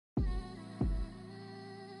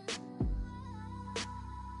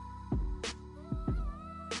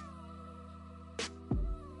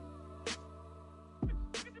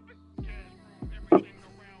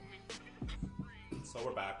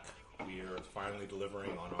finally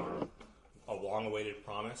delivering on a long-awaited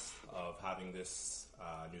promise of having this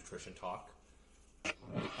nutrition talk.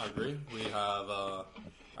 I agree. We have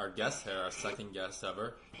our guest here, our second guest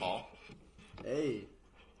ever, Paul. Hey.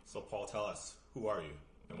 So, Paul, tell us, who are you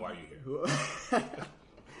and why are you here?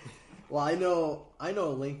 Well, I know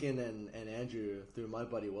Lincoln and Andrew through my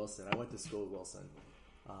buddy Wilson. I went to school with Wilson.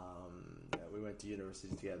 We went to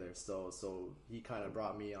university together. So he kind of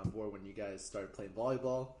brought me on board when you guys started playing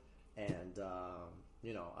volleyball, and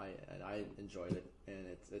I enjoyed it. And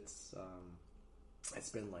it's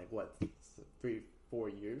been like what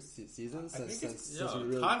 3-4 years seasons since we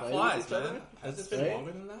really time played flies, with each other. Man. Has it been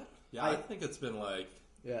longer than that? Yeah, I think it's been like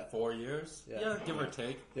 4 years. Yeah, give or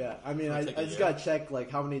take. Yeah, I mean, I just gotta check like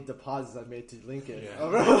how many deposits I made to Lincoln Yeah.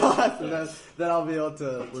 over the last, and then I'll be able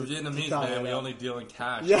to. We're Vietnamese, to man. We only deal in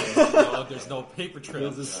cash. Yeah. There's no paper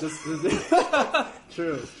trails.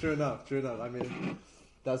 True enough. I mean,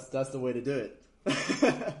 that's the way to do it.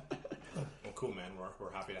 Well, cool, man.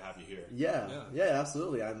 We're happy to have you here. Yeah,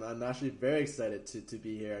 absolutely. I'm actually very excited to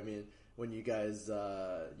be here. I mean, when you guys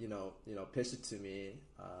pitched it to me,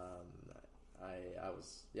 I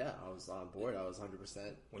was on board. I was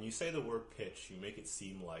 100%. When you say the word pitch, you make it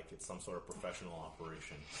seem like it's some sort of professional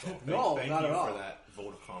operation. So thank not you at all. for that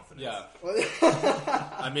vote of confidence. Yeah.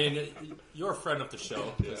 I mean, you're a friend of the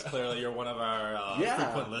show. Because clearly you're one of our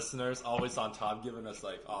frequent listeners, always on top, giving us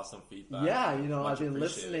like awesome feedback. Yeah, Much I've been appreciated.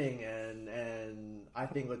 listening, and I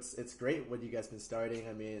think it's great what you guys been starting.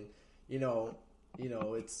 I mean,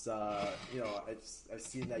 it's I've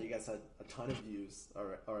seen that you guys had a ton of views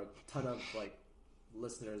or a ton of like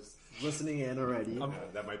listeners listening in already.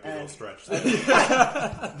 That might be a little stretched.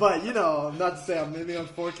 But not to say I'm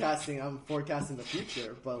forecasting the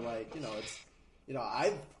future, but like it's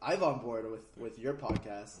I've on board with your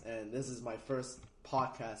podcast, and this is my first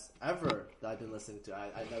podcast ever that I've been listening to. I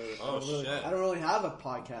don't really have a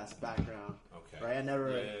podcast background. Okay. Right? I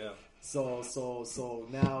never. Yeah. So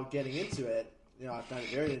now getting into it, I find it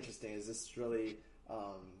very interesting. Is this really,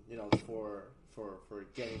 for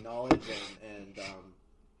getting knowledge and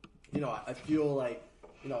I feel like,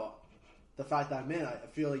 the fact that I'm in, I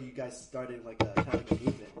feel like you guys started like a kind of like a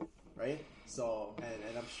movement, right? So,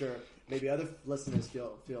 and I'm sure maybe other listeners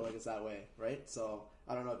feel like it's that way, right? So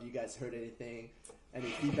I don't know if you guys heard anything, any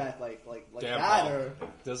feedback like Damn, that, Paul. or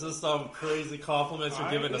This is some crazy compliments you're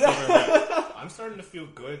giving us over here. I'm starting to feel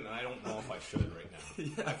good, and I don't know if I should right now.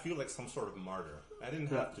 I feel like some sort of martyr. I didn't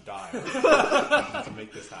have to die to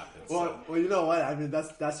make this happen. Well, you know what? I mean,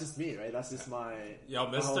 that's just me, right? That's just my Yo,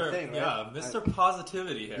 my whole thing, right? Mr.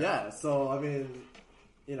 Positivity here. Yeah. So I mean,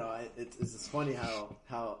 it's just funny how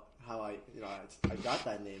I got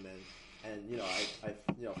that name, and I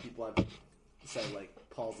people have said like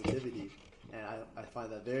Paulsitivity, and I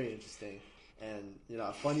find that very interesting. And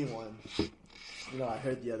a funny one, I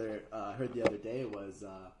heard the other day was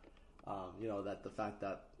that the fact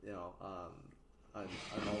that I'm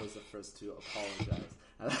always the first to apologize,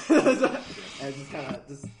 and just kind of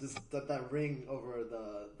just that ring over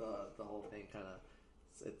the whole thing kind of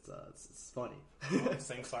it's funny. Well,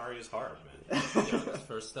 saying sorry is hard, man. It's the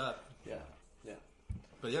first step. Yeah.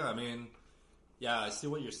 But yeah, I mean, I see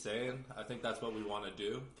what you're saying. I think that's what we want to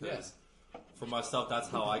do. Because for myself, that's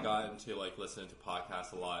how I got into like listening to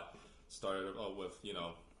podcasts a lot. Started with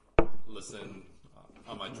listening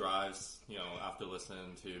on my drives. After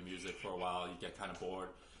listening to music for a while, you get kind of bored,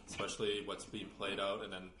 especially what's being played out,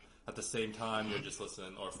 and then at the same time you're just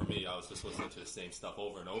listening. Or for me, I was just listening to the same stuff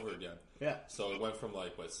over and over again. Yeah. So it went from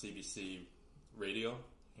like CBC radio,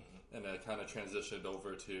 and then it kind of transitioned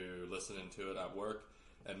over to listening to it at work.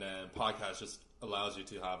 And then podcast just allows you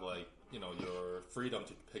to have like, your freedom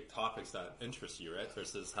to pick topics that interest you, right?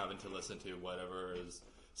 Versus having to listen to whatever is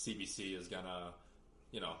CBC is gonna,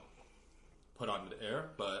 put on the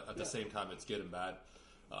air. But at the same time, it's good and bad.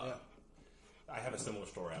 I have a similar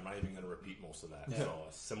story. I'm not even going to repeat most of that. Yeah.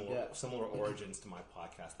 So similar origins to my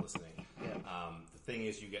podcast listening. Yeah. The thing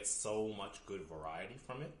is, you get so much good variety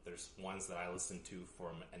from it. There's ones that I listen to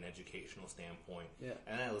from an educational standpoint, and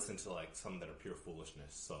then I listen to like some that are pure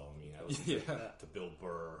foolishness. So I mean, I listen to Bill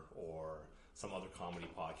Burr or some other comedy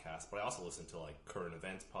podcasts, but I also listen to like current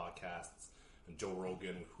events podcasts and Joe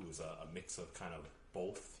Rogan, who's a mix of kind of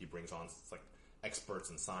both. He brings on like experts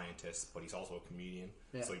and scientists, but he's also a comedian.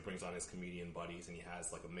 Yeah. So he brings on his comedian buddies, and he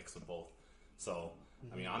has like a mix of both. So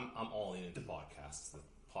I mean, I'm all into podcasts. The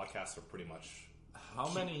podcasts are pretty much. How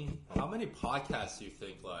many podcasts do you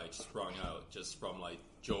think like sprung out just from like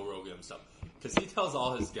Joe Rogan and stuff? Because he tells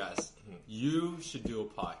all his guests, you should do a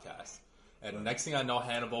podcast. And next thing I know,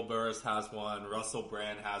 Hannibal Buress has one, Russell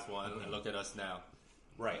Brand has one, and look at us now.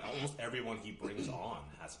 Right. Almost everyone he brings on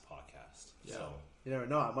has a podcast. Yeah. You never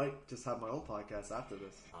know. I might just have my own podcast after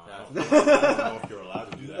this. I don't know if you're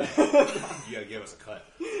allowed to do that. You gotta give us a cut.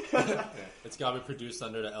 It's gotta be produced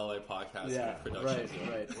under the LA podcast production.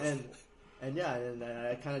 Right. And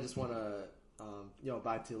I kind of just want to,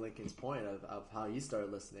 back to Lincoln's point of how you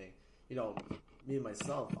started listening. Me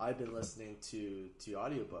myself, I've been listening to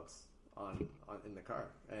audiobooks on in the car,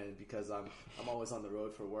 and because I'm always on the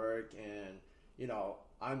road for work, and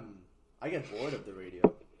I get bored of the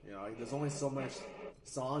radio. There's only so much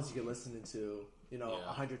songs you can listen to,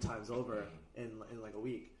 100 times over in like a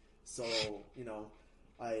week. So,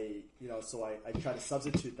 I try to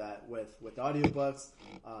substitute that with audiobooks,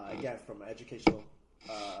 again, from an educational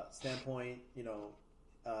standpoint,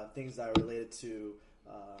 things that are related to,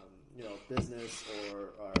 business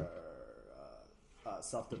or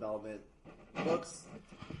self-development books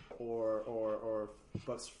or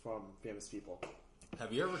books from famous people.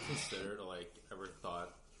 Have you ever considered, ever thought,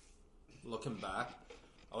 looking back,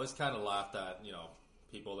 I always kind of laughed at,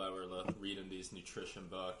 people that were reading these nutrition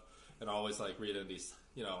books and always reading these,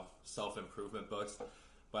 self-improvement books.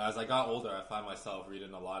 But as I got older, I find myself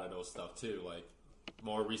reading a lot of those stuff too.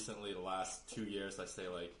 More recently, the last 2 years, I say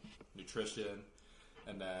nutrition,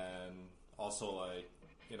 and then also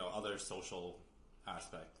other social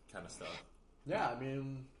aspect kind of stuff. Yeah,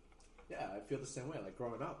 I feel the same way.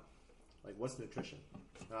 Growing up, what's nutrition?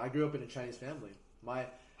 I grew up in a Chinese family.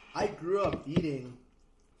 I grew up eating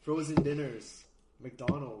frozen dinners,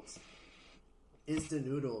 McDonald's, instant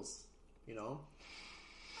noodles.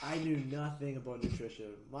 I knew nothing about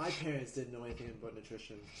nutrition. My parents didn't know anything about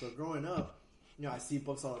nutrition. So growing up, I see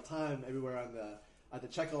books all the time, everywhere at the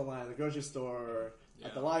checkout line, at the grocery store,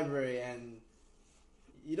 at the library, and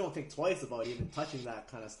you don't think twice about even touching that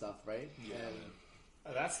kind of stuff, right? Yeah.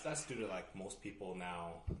 And that's due to most people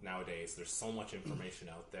nowadays. There's so much information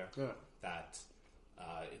out there that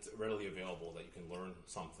it's readily available that you can learn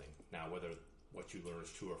something. Now, whether what you learn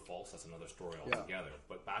is true or false, that's another story altogether.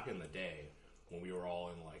 But back in the day, when we were all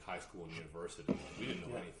in high school and university, we didn't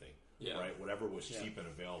know anything. Yeah. Right? Whatever was cheap and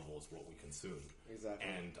available is what we consumed. Exactly.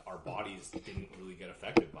 And our bodies didn't really get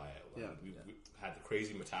affected by it. We had the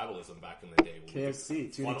crazy metabolism back in the day.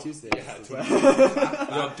 KFC, Tuna Tuesdays.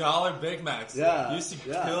 Yeah, dollar Big Macs. Yeah. Used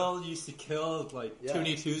to kill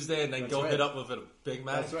Tuna Tuesday and then hit up with a Big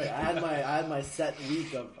Mac. That's right. I had my set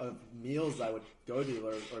week of meals I would go to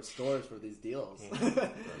or stores for these deals.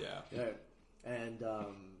 Yeah. And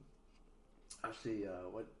actually,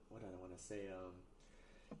 what did I want to say?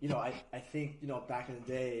 I think, back in the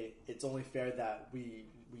day, it's only fair that we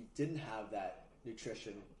didn't have that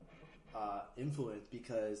nutrition influence,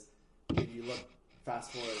 because if you look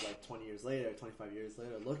fast forward 20 years later, 25 years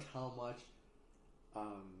later, look how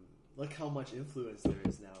much influence there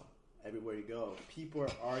is now everywhere you go. People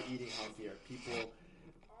are eating healthier. People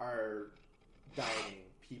are dieting.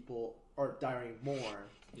 People are dieting more.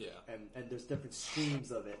 Yeah. And there's different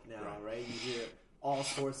streams of it now, right? You hear all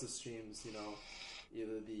sorts of streams,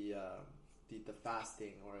 either the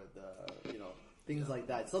fasting or the things like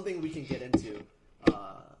that. Something we can get into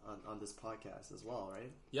on this podcast as well,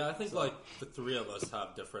 right? Yeah, I think the three of us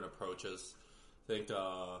have different approaches. I think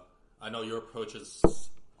I know your approach is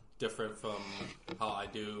different from how I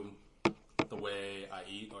do the way I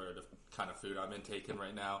eat or the kind of food I'm intaking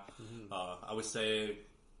right now. Mm-hmm. I would say,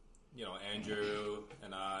 Andrew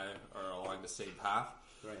and I are along the same path.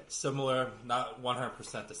 Right. Similar, not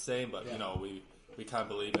 100% the same, but we kind of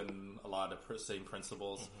believe in a lot of the same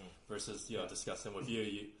principles. Versus discussing with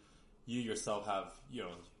you yourself have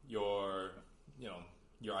your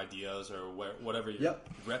ideas or whatever you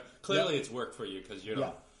clearly it's worked for you because you're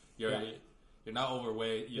not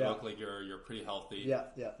overweight. You look like you're pretty healthy.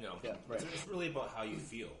 Right. It's really about how you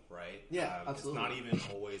feel, right? Absolutely. It's not even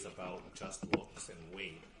always about just looks and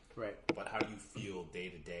weight, right? But how do you feel day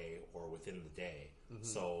to day or within the day? Mm-hmm.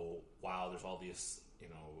 So while there's all these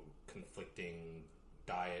conflicting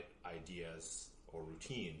diet ideas or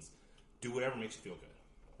routines, do whatever makes you feel good,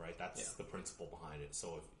 right? That's the principle behind it.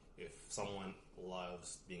 So if someone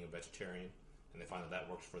loves being a vegetarian and they find that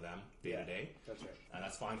works for them day to day, that's right, and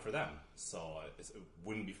that's fine for them. So it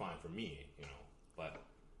wouldn't be fine for me, but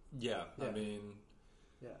I mean,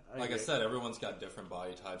 I said, everyone's got different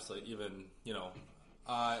body types. Even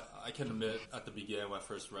I can admit at the beginning when I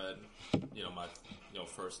first read my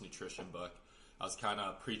first nutrition book, I was kind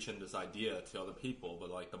of preaching this idea to other people,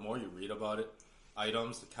 but the more you read about it,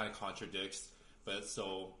 items, it kind of contradicts. But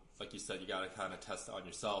so, like you said, you got to kind of test it on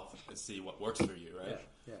yourself and see what works for you, right?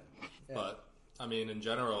 Yeah. But I mean, in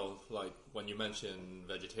general, when you mention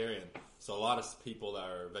vegetarian, so a lot of people that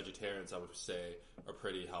are vegetarians, I would say, are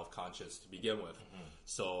pretty health conscious to begin with. Mm-hmm.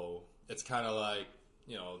 So it's kind of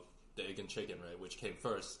the egg and chicken, right? Which came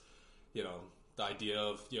first? You know, the idea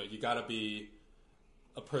of, you know, you got to be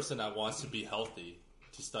a person that wants to be healthy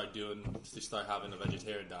to start having a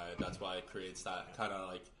vegetarian diet. That's why it creates that kind of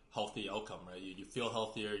like healthy outcome, right? You feel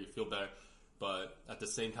healthier, you feel better, but at the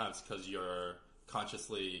same time, it's because you're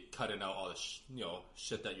consciously cutting out all the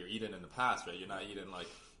shit that you're eating in the past, right? You're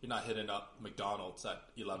not hitting up McDonald's at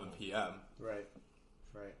 11 p.m. Right.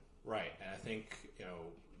 And I think, you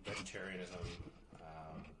know, vegetarianism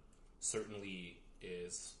certainly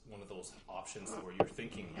is one of those options where you're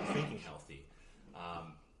thinking healthy.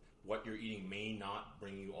 What you're eating may not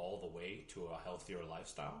bring you all the way to a healthier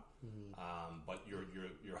lifestyle, but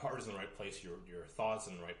your heart is in the right place, your thoughts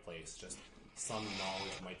in the right place. Just some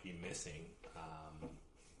knowledge might be missing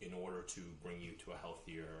in order to bring you to a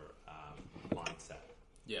healthier mindset.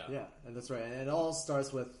 Yeah, and that's right. And it all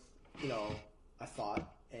starts with, you know, a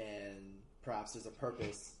thought, and perhaps there's a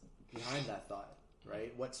purpose behind that thought,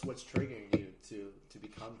 right? What's triggering you to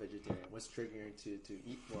become vegetarian? What's triggering you to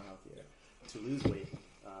eat more healthier, to lose weight,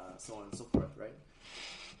 so on and so forth, right?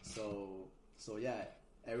 So yeah,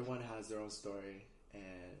 everyone has their own story,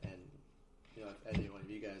 and you know, if any one of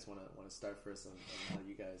you guys want to start first on how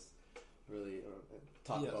you guys really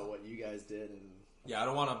talk about what you guys did. And I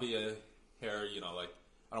don't want to be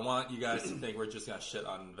I don't want you guys to think we're just gonna shit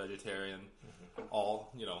on vegetarian all,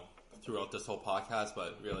 you know, throughout this whole podcast,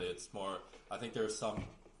 but really it's more, I think there's some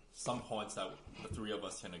points that the three of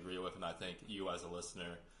us can agree with, and I think you as a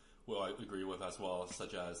listener will agree with as well,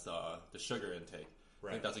 such as the sugar intake.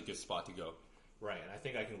 Right. I think that's a good spot to go. Right, and I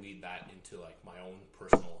think I can lead that into like my own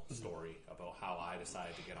personal story about how I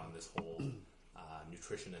decided to get on this whole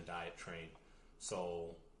nutrition and diet train.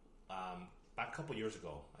 So back a couple years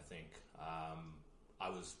ago, I think, I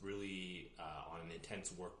was really on an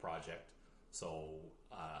intense work project. So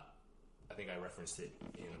I think I referenced it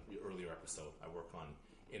in the earlier episode. I work on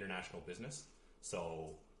international business, so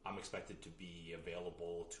I'm expected to be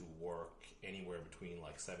available to work anywhere between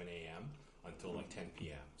like 7 a.m. until like 10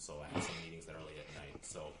 p.m. So I have some meetings that are late at night.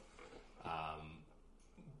 So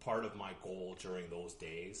part of my goal during those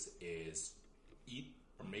days is eat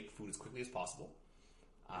or make food as quickly as possible,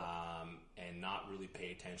 and not really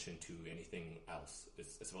pay attention to anything else.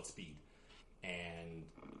 It's about speed. And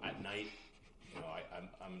at night, you know,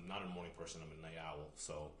 I'm not a morning person. I'm a night owl.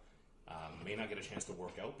 So may not get a chance to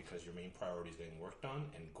work out because your main priority is getting work done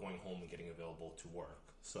and going home and getting available to work.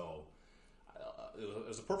 So it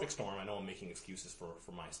was a perfect storm. I know I'm making excuses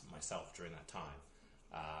for myself during that time.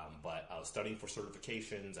 But I was studying for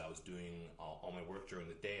certifications. I was doing all my work during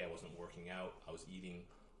the day. I wasn't working out. I was eating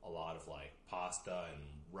a lot of like pasta and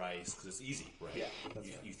rice because it's easy, right? Yeah,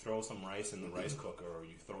 you throw some rice in the rice cooker, or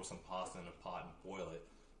you throw some pasta in a pot and boil it,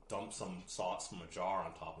 dump some sauce from a jar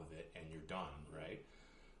on top of it, and you're done, right?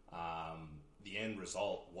 The end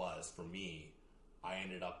result was, for me, I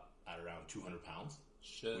ended up at around 200 pounds,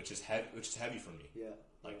 which is heavy for me. Yeah.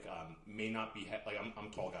 Like, may not be like I'm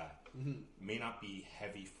a tall guy. May not be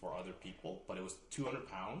heavy for other people, but it was 200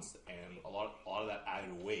 pounds, and a lot of that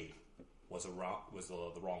added weight was the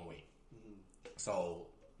wrong weight. So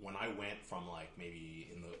when I went from like maybe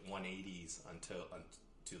in the 180s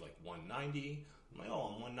to like 190, I'm like,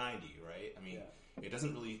 oh, I'm 190, right? I mean, it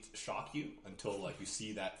doesn't really shock you until like you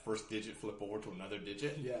see that first digit flip over to another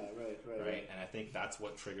digit. Yeah, right. And I think that's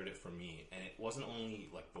what triggered it for me. And it wasn't only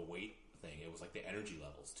like the weight thing; it was like the energy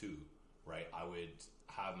levels too, right? I would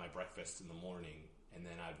have my breakfast in the morning, and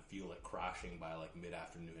then I'd feel like crashing by like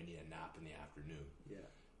mid-afternoon. I need a nap in the afternoon. Yeah.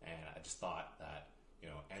 And I just thought that, you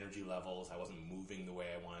know, energy levels, I wasn't moving the way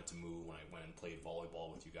I wanted to move when I went and played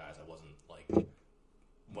volleyball with you guys. I wasn't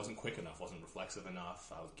quick enough, wasn't reflexive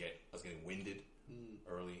enough. I was getting winded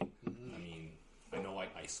early. I mean, I know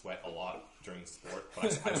I sweat a lot during sport,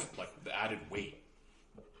 but I like the added weight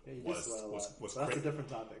was that's a different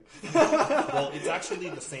topic. Well, it's actually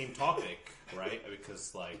the same topic, right?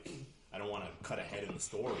 Because like, I don't want to cut ahead in the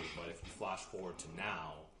story, but if you flash forward to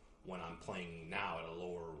now, when I'm playing now at a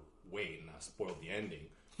lower weight, and I spoiled the ending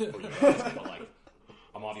for you guys, but like,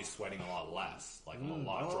 I'm obviously sweating a lot less. Like, I'm a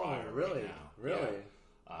lot drier right now. Really?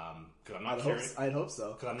 Because I'm not carrying. I'd hope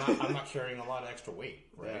so. Because I'm not carrying a lot of extra weight,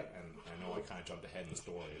 right? Yeah. And I know I kind of jumped ahead in the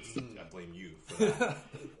story. I blame you for that.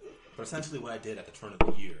 But essentially, what I did at the turn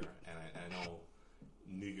of the year, and I know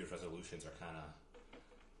New Year's resolutions are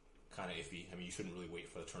kind of iffy. I mean, you shouldn't really wait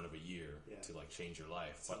for the turn of a year to like change your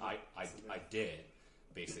life. But I did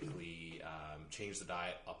basically change the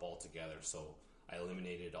diet up altogether. So I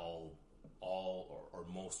eliminated all or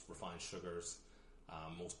most refined sugars,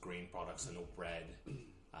 most grain products, so no bread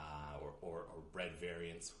or bread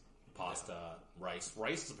variants, pasta, rice.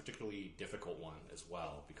 Rice is a particularly difficult one as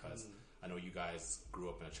well because I know you guys grew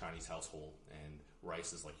up in a Chinese household, and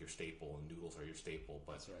rice is like your staple, and noodles are your staple.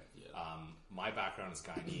 But that's right. Yeah. My background is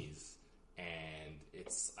Guyanese, and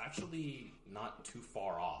it's actually not too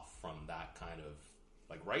far off from that kind of,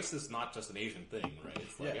 like, rice is not just an Asian thing, right?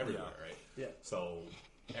 It's like everywhere, right? Yeah. So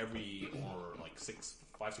or like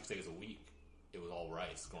 5-6 days a week, it was all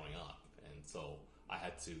rice growing up, and so I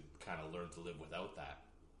had to kind of learn to live without that.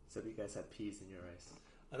 So you guys had peas in your rice?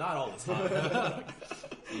 Not all the time.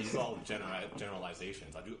 These are all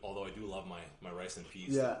generalizations. Although I do love my rice and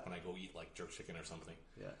peas when I go eat like jerk chicken or something.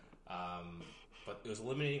 Yeah. But it was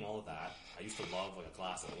eliminating all of that. I used to love like a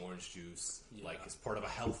glass of orange juice, like as part of a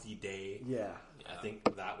healthy day. Yeah. I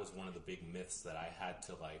think that was one of the big myths that I had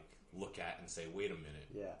to like look at and say, wait a minute.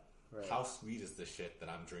 Yeah. Right. How sweet is this shit that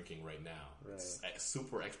I'm drinking right now? Right. It's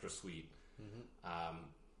super extra sweet. Mm-hmm.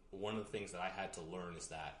 One of the things that I had to learn is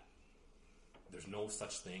that there's no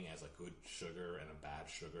such thing as a good sugar and a bad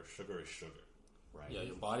sugar. Sugar is sugar, right? Yeah,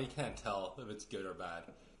 your body can't tell if it's good or bad.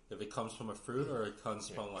 If it comes from a fruit or it comes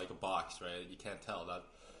from like a box, right? You can't tell.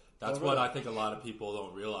 That's what I think a lot of people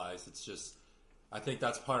don't realize. It's just, I think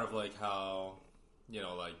that's part of like how,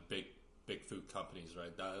 like big food companies,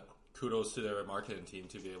 right? That kudos to their marketing team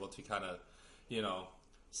to be able to kind of,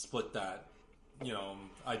 split that,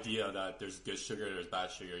 idea that there's good sugar, there's bad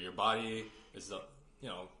sugar. Your body is,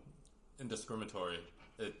 indiscriminatory.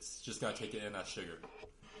 It's just got to take it in as sugar.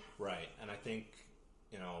 Right. And I think,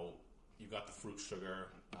 you've got the fruit sugar.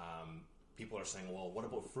 People are saying, well, what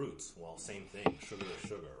about fruits? Well, same thing. Sugar is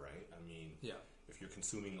sugar, right? I mean, if you're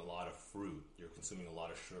consuming a lot of fruit, you're consuming a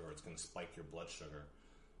lot of sugar. It's going to spike your blood sugar.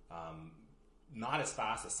 Not as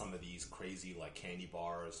fast as some of these crazy like candy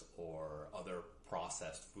bars or other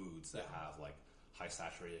processed foods that have like high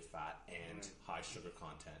saturated fat and high sugar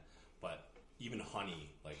content. But even honey,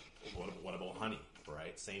 like what about honey,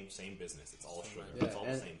 right? Same business. It's all sugar. It's all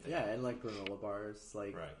the same thing. Yeah, and like granola bars,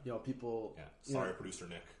 like people. Yeah. Sorry, producer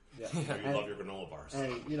Nick. Yeah. You love your granola bars.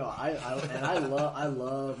 And I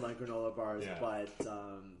love my granola bars, but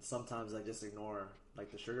sometimes I just ignore like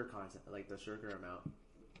the sugar content, like the sugar amount,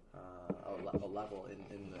 a level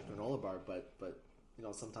in the granola bar. But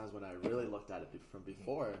sometimes when I really looked at it from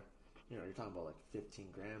before, you're talking about like 15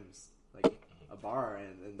 grams, like a bar,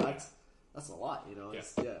 and that's a lot,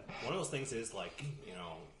 It's, One of those things is like,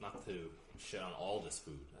 not to shit on all this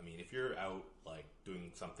food. I mean, if you're out like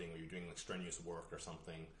doing something or you're doing like strenuous work or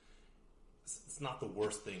something, it's not the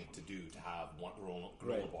worst thing to do to have one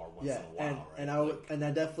granola bar once in a while, right? And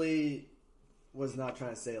I definitely was not trying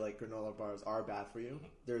to say like granola bars are bad for you.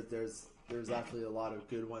 There's actually a lot of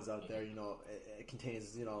good ones out there. It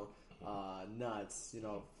contains nuts,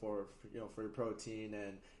 for your protein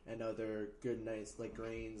and other good nice like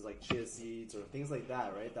grains like chia seeds or things like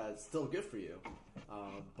that, right? That's still good for you.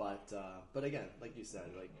 But again, like you said,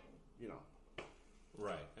 like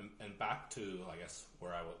right. And back to I guess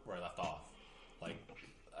where I left off. Like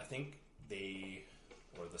I think they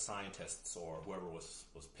or the scientists or whoever was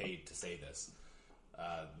paid to say this,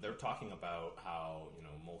 they're talking about how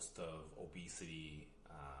most of obesity,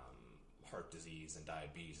 heart disease, and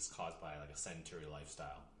diabetes is caused by like a sedentary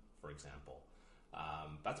lifestyle, for example.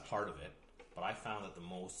 That's part of it, but I found that the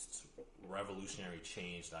most revolutionary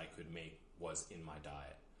change that I could make was in my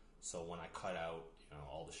diet. So when I cut out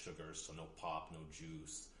all the sugars, so no pop, no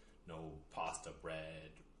juice, no pasta,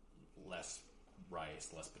 bread, less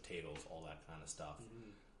rice, less potatoes, all that kind of stuff.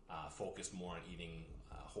 Focused more on eating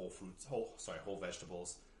whole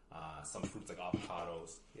vegetables, some fruits like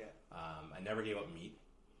avocados. I never gave up meat.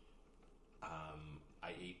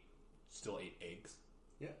 I still ate eggs.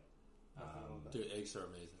 Dude, eggs are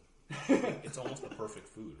amazing. It's almost the perfect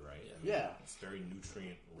food, right? I mean, it's very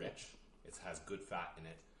nutrient rich. It has good fat in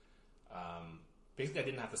it. Basically, I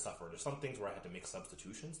didn't have to suffer. There's some things where I had to make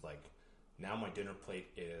substitutions. Like now, my dinner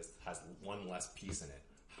plate has one less piece in it.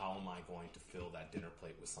 How am I going to fill that dinner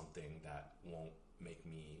plate with something that won't make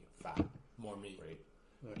me fat? More meat, right?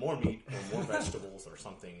 More meat or more vegetables or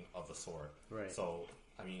something of the sort. Right. So,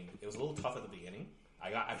 I mean, it was a little tough at the beginning.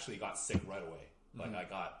 I actually got sick right away. Like I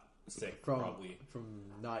got sick from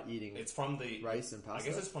not eating. It's from the rice and pasta. I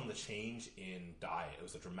guess it's from the change in diet. It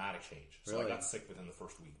was a dramatic change. So really? I got sick within the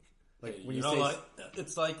first week. Like when you say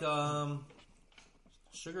it's like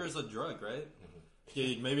sugar is a drug, right?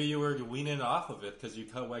 Yeah, maybe you were weaning off of it because you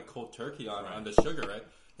went cold turkey on the sugar, right?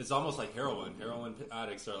 It's almost like heroin. Heroin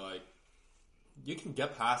addicts are like, you can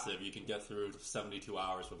get past it. You can get through 72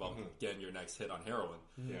 hours without getting your next hit on heroin.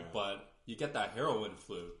 Yeah. But you get that heroin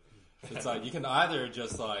flu. It's like you can either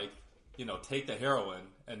just like, take the heroin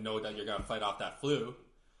and know that you're going to fight off that flu,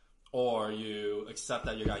 or you accept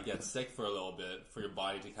that you're going to get sick for a little bit for your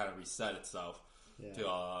body to kind of reset itself to,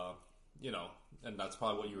 and that's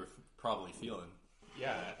probably what you were probably feeling.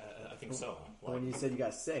 Yeah, I think so. Like, when you said you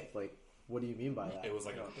got sick, like, what do you mean by that? It was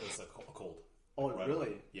like a cold. Oh, right really?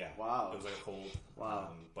 Away. Yeah. Wow. It was like a cold. Wow.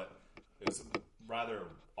 But it was rather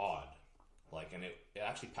odd. Like, and it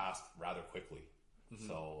actually passed rather quickly. Mm-hmm.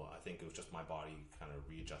 So I think it was just my body kind of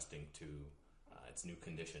readjusting to its new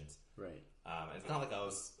conditions. Right. It's not like I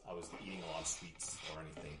was eating a lot of sweets or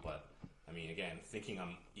anything, but I mean, again, thinking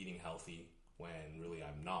I'm eating healthy when really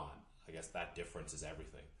I'm not. I guess that difference is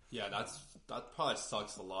everything. Yeah, that probably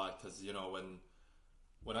sucks a lot because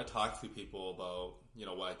when I talk to people about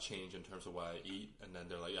what I change in terms of what I eat, and then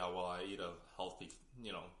they're like, yeah, well, I eat a healthy,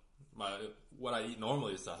 what I eat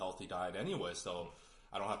normally is a healthy diet anyway, so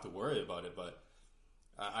I don't have to worry about it. But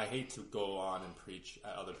I hate to go on and preach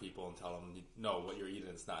at other people and tell them, no, what you're eating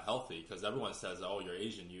is not healthy, because everyone says, oh, you're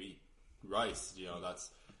Asian, you eat rice.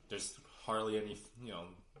 There's hardly any,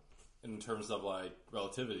 in terms of like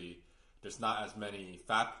relativity, there's not as many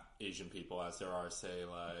fat Asian people as there are, say,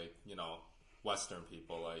 like, Western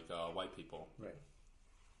people, like white people. Right.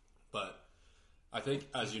 But I think,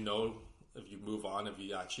 as you know, if you move on, if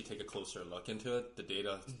you actually take a closer look into it, the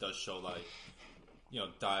data does show like,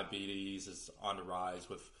 diabetes is on the rise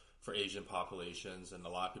for Asian populations, and a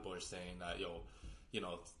lot of people are saying that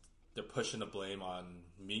they're pushing the blame on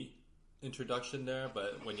meat introduction there,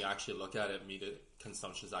 but when you actually look at it, meat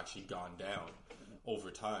consumption has actually gone down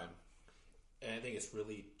over time. And I think it's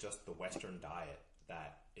really just the Western diet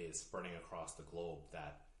that is spreading across the globe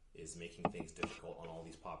that is making things difficult on all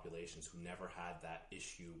these populations who never had that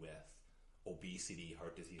issue with obesity,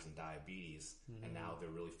 heart disease, and diabetes, and now they're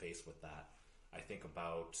really faced with that. I think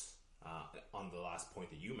about, on the last point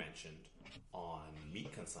that you mentioned, on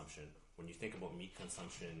meat consumption. When you think about meat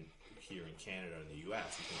consumption here in Canada and the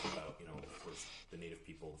U.S., you think about, the Native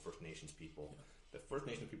people, the First Nations people. Yeah. The First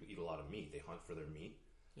Nations people eat a lot of meat. They hunt for their meat.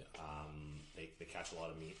 Yeah. They catch a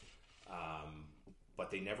lot of meat. But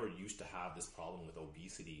they never used to have this problem with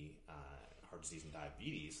obesity, heart disease, and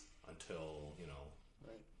diabetes until,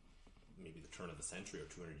 right. maybe the turn of the century or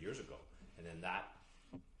 200 years ago. And then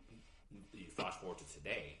you flash forward to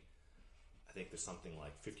today, I think there's something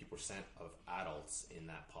like 50% of adults in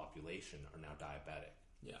that population are now diabetic.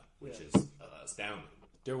 Yeah. Which is astounding.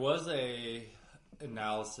 There was a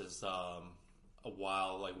analysis a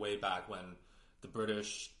while, like way back, when the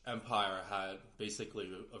British Empire had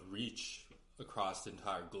basically a reach across the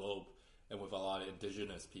entire globe and with a lot of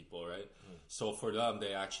indigenous people, right? So for them,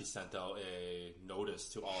 they actually sent out a notice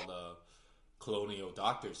to all the colonial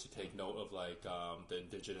doctors to take note of like the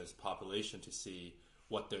indigenous population to see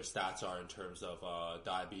what their stats are in terms of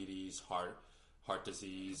diabetes, heart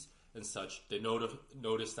disease, and such. They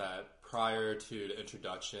noticed that prior to the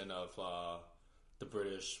introduction of the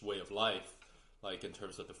British way of life, like in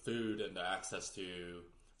terms of the food and the access to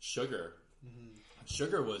sugar,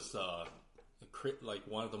 sugar was like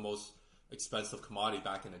one of the most expensive commodity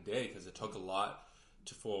back in the day, because it took a lot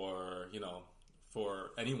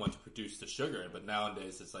for anyone to produce the sugar. But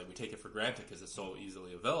nowadays it's like we take it for granted because it's so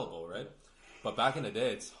easily available, right? But back in the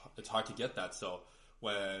day, it's hard to get that. So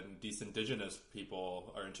when these indigenous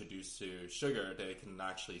people are introduced to sugar, they can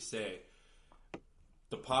actually say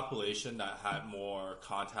the population that had more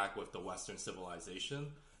contact with the Western civilization,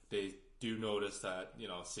 they do notice that,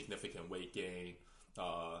 significant weight gain,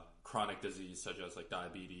 chronic disease such as like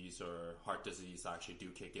diabetes or heart disease actually do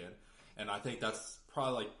kick in. And I think that's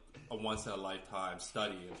probably like a once in a lifetime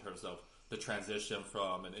study in terms of the transition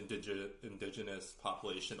from an indigenous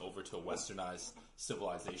population over to a westernized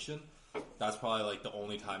civilization. That's probably like the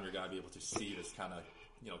only time you're going to be able to see this kind of,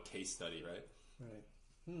 case study, right? Right.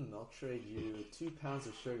 I'll trade you 2 pounds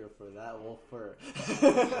of sugar for that wolf fur.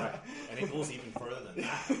 Right. And it goes even further than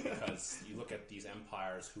that, because you look at these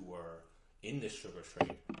empires who were in this sugar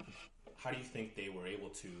trade. How do you think they were able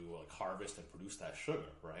to harvest and produce that sugar,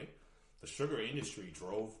 right? The sugar industry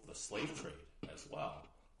drove the slave trade as well.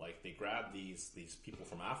 Like, they grabbed these people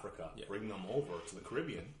from Africa, bring them over to the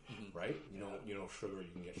Caribbean, right? You know, sugar,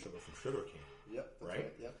 you can get sugar from sugarcane. Yep.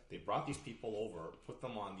 Right? Yep. They brought these people over, put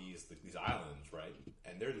them on these islands, right?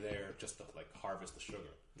 And they're there just to harvest the sugar.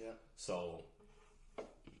 Yeah. So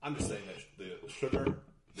I'm just saying that the sugar,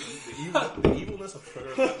 the evilness of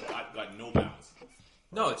sugar got no bounds.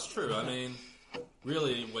 No, it's true. I mean,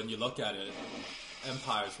 really, when you look at it,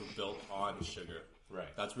 empires were built on sugar. Right.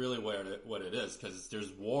 That's really what it is, because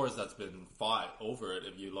there's wars that's been fought over it.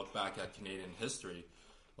 If you look back at Canadian history,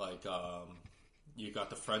 like you got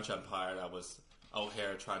the French Empire that was out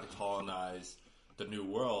here trying to colonize the New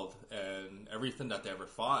World, and everything that they ever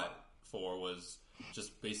fought for was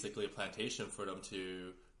just basically a plantation for them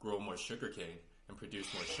to grow more sugarcane and produce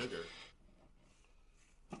more sugar.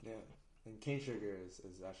 Yeah. And cane sugar is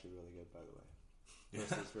actually really good, by the way.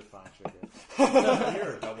 Versus refined sugar.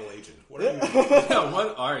 You're a double agent. What are you? Yeah,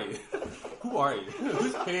 what are you? Who are you?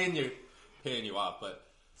 Who's paying you off? But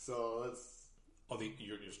so let's. Oh,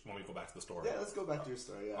 you want me to go back to the story? Yeah, let's go back to your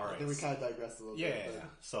story. Yeah, all right. I think we kind of digressed a little bit. Yeah.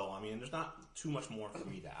 So, I mean, there's not too much more for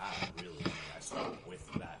me to add, really. I mean, I start with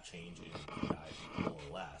that change in diet, more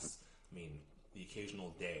or less. I mean, the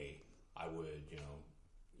occasional day, I would,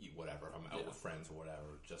 eat whatever. I'm out with friends or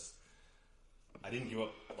whatever. Just, I didn't give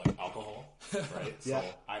up, like, alcohol, right? Yeah. So,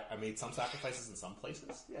 I made some sacrifices in some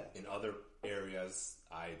places. Yeah. In other areas,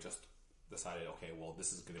 I just decided, okay, well,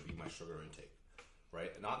 this is going to be my sugar intake.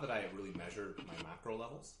 Right? Not that I really measured my macro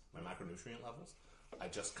levels, my macronutrient levels. I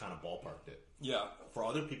just kind of ballparked it. Yeah. For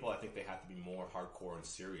other people, I think they have to be more hardcore and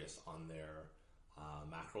serious on their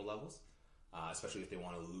macro levels, especially if they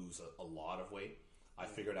want to lose a lot of weight. I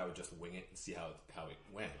figured I would just wing it and see how it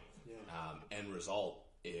went. Yeah. End result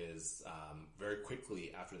is very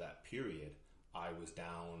quickly after that period, I was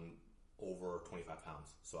down over 25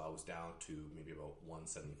 pounds. So I was down to maybe about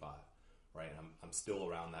 175. Right? And I'm still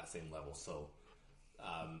around that same level. So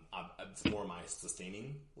it's more my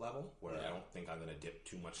sustaining level where I don't think I'm going to dip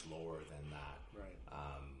too much lower than that.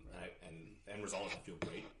 Right. And end result, I feel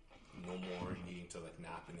great. No more needing to like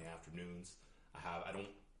nap in the afternoons. I don't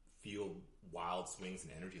feel wild swings in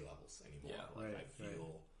energy levels anymore. Yeah. Like I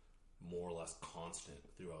feel more or less constant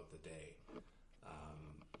throughout the day.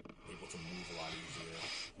 Able to move a lot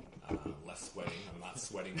easier. Less sweating. I'm not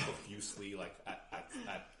sweating profusely like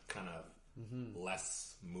at kind of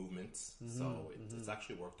less movements, so it's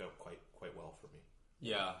actually worked out quite well for me.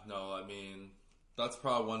 Yeah, no, I mean that's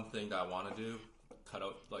probably one thing that I want to do. Cut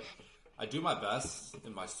out, like, I do my best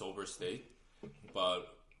in my sober state, but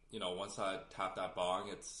once I tap that bong,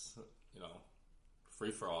 it's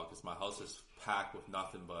free for all because my house is packed with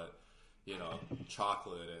nothing but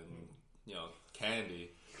chocolate and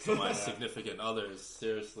candy. So my significant other is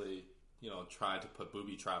seriously trying to put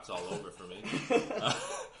booby traps all over for me.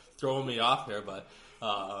 Throwing me off here, but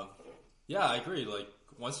yeah, I agree. Like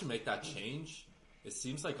once you make that change, it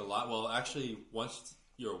seems like a lot. Well, actually, once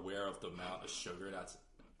you're aware of the amount of sugar that's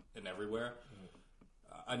in everywhere,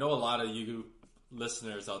 I know a lot of you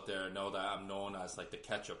listeners out there know that I'm known as like the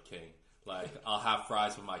ketchup king. Like I'll have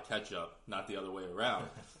fries with my ketchup, not the other way around.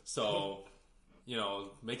 So,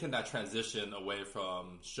 making that transition away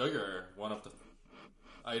from sugar, one of the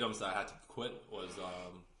items that I had to quit was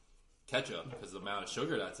ketchup because the amount of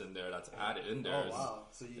sugar that's in there, that's added in there. Oh wow!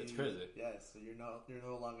 So it's crazy. Yeah, so you're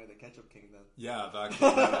no longer the ketchup king then. Yeah, back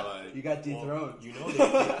then, you got dethroned.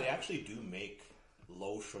 Well, they actually do make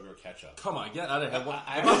low sugar ketchup. Come on, get out of here!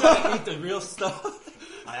 I gotta eat the real stuff.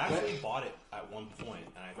 I actually bought it at one point,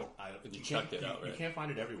 and you checked it out, right? You can't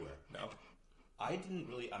find it everywhere. No. I didn't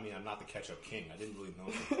really. I mean, I'm not the ketchup king. I didn't really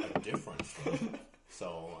know a difference.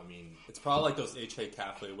 So, I mean, it's probably like those HA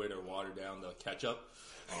Cafe where they water down the ketchup.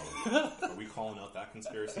 Are we calling out that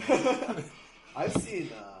conspiracy? I've seen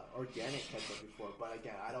organic ketchup before, but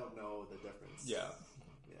again, I don't know the difference. Yeah.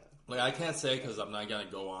 Like I can't say because I'm not gonna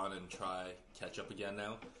go on and try ketchup again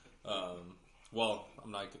now. Well,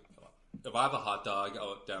 I'm not. If I have a hot dog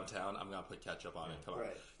out downtown, I'm gonna put ketchup on it. Come on,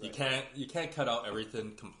 right. You can't cut out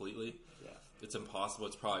everything completely. Yeah. It's impossible.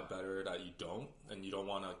 It's probably better that you don't, and you don't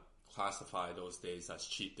want to classify those days as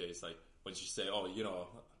cheat days. Like when you say, oh,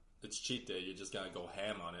 it's cheat day, you're just gonna go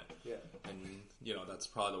ham on it. Yeah. And that's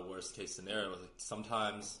probably the worst case scenario. Like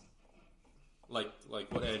sometimes, like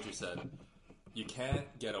what Andrew said, you can't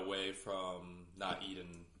get away from not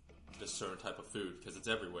eating this certain type of food because it's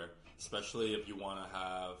everywhere. Especially if you want to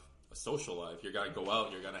have a social life, you're gonna go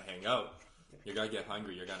out, you're gonna hang out, you're gonna get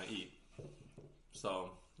hungry, you're gonna eat.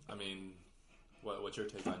 So, I mean, what's your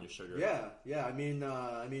take on your sugar? Yeah. I mean,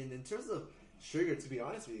 in terms of sugar, to be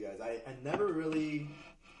honest with you guys, I never really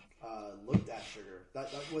looked at sugar. That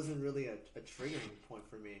wasn't really a triggering point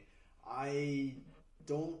for me. I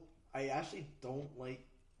actually don't like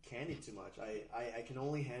candy too much. I can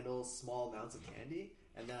only handle small amounts of candy,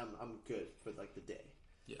 and then I'm good for like the day.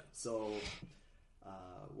 Yeah. So,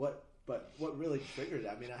 what really triggered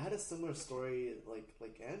it? I mean, I had a similar story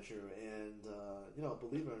like Andrew, and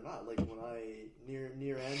believe it or not, like when I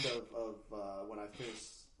near end of when I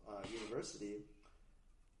finished university,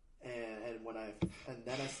 and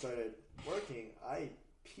then I started working, I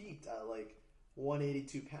peaked at like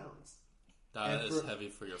 182 pounds. That is heavy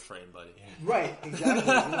for your frame, buddy. Right,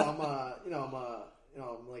 exactly. I'm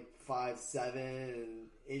like 5'7",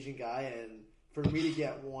 Asian guy, and for me to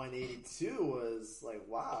get 182 was like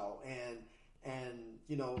wow. And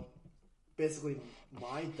basically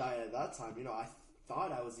my diet at that time, I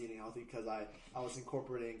thought I was eating healthy because I was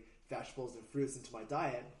incorporating vegetables and fruits into my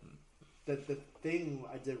diet. the thing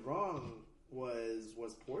I did wrong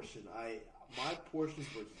was portion. My portions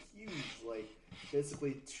were huge. Like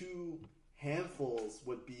basically 2 handfuls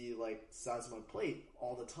would be like the size of my plate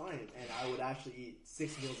all the time, and I would actually eat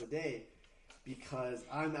 6 meals a day because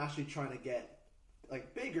I'm actually trying to get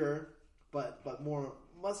like bigger, but more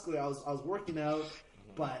muscular. I was working out,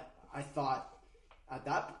 but I thought at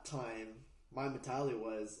that time my mentality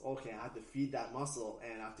was, okay, I have to feed that muscle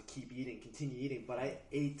and I have to keep eating, continue eating. But I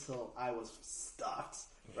ate till I was stuffed,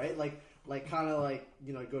 right? Like kind of like,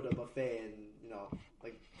 you know, go to a buffet and, you know,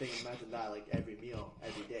 like imagine that like every meal,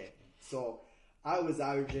 every day. So I was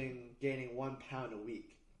averaging gaining 1 pound a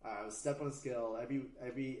week. I was step on a scale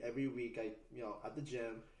every week. I, you know, at the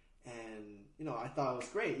gym, and you know, I thought it was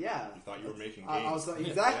great. Yeah, you thought you were making gains. I was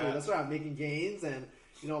exactly. Yeah. That's right. I'm making gains, and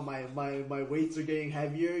you know, my weights are getting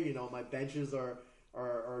heavier. You know, my benches are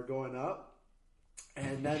going up,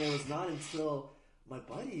 and then it was not until my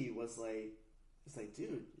buddy was like, "It's like,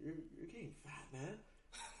 dude, you're getting fat,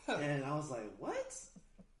 man," and I was like, "What?"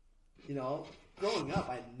 You know, growing up,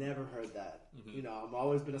 I never heard that. Mm-hmm. You know, I've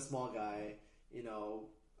always been a small guy. You know,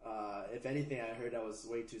 if anything, I heard I was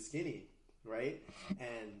way too skinny, right?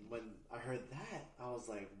 And when I heard that, I was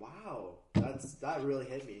like, "Wow, that really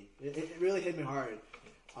hit me. It really hit me hard."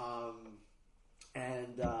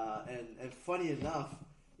 And funny enough,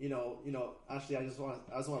 you know, actually, I just want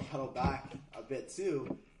to pedal back a bit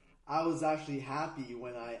too. I was actually happy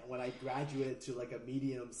when I graduated to like a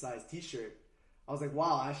medium-sized T-shirt. I was like,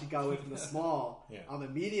 wow, I actually got away from the small. Yeah. I'm a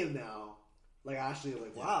medium now. Like, actually,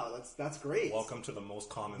 like, wow, that's great. Welcome to the most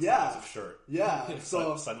common size of shirt. Yeah.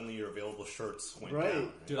 So suddenly your available shirts went right.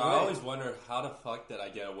 down. Dude, I always wonder how the fuck did I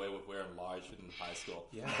get away with wearing large in high school?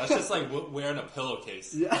 Yeah. That's just like wearing a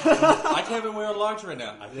pillowcase. Yeah. I can't even wear a large right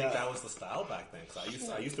now. I think that was the style back then. Cause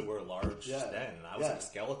I used to wear large then, and I was like a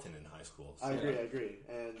skeleton in high school. So. I agree.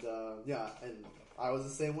 And and I was the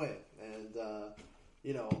same way. And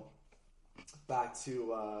you know, back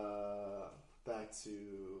to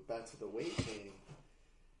the weight thing.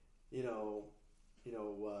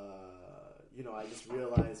 I just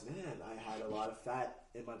realized, man, I had a lot of fat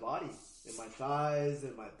in my body, in my thighs,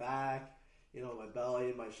 in my back, you know, my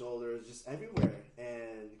belly, my shoulders, just everywhere.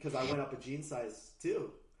 And because I went up a jean size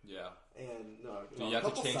too. Yeah. And you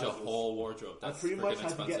have to change a whole wardrobe. That's pretty much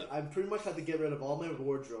had to get rid of all my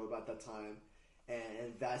wardrobe at that time and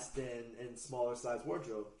invest in smaller size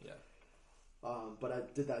wardrobe. Yeah. But I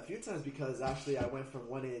did that a few times because actually I went from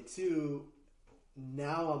 182.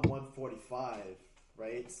 Now I'm 145,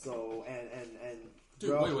 right? So and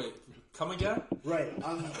dude, wait, come again? Right.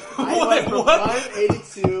 I went from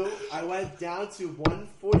 182. I went down to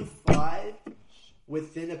 145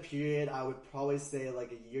 within a period. I would probably say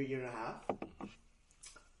like a year and a half.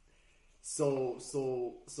 So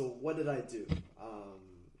what did I do?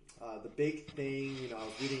 The big thing, you know, I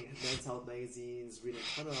was reading men's health magazines, reading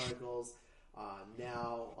a ton of articles.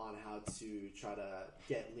 Now on how to try to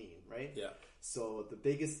get lean, right? Yeah. So the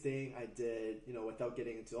biggest thing I did, you know, without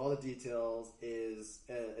getting into all the details, is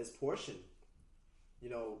portion. You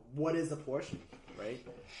know, what is a portion, right?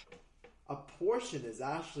 A portion is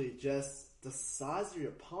actually just the size of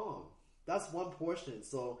your palm. That's one portion.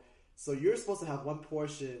 So you're supposed to have one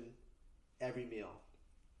portion every meal,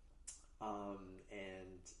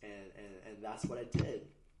 and that's what I did.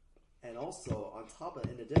 And also on top of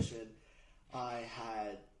it, in addition, I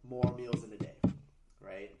had more meals in a day,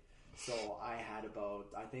 right? So I had about,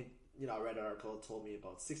 I think, you know, I read an article that told me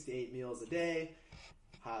about 6 to 8 meals a day,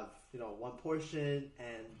 have, you know, one portion,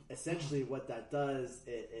 and essentially what that does,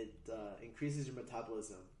 it increases your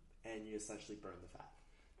metabolism, and you essentially burn the fat,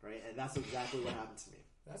 right? And that's exactly what happened to me.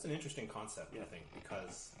 That's an interesting concept, I think,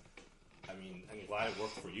 because, I mean, I'm glad it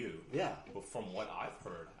worked for you. Yeah. But from what I've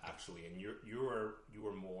heard, actually, and you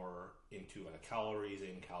were more into a calories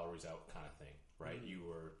in, calories out kind of thing, right? Mm-hmm. You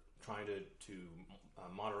were trying to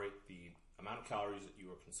moderate the amount of calories that you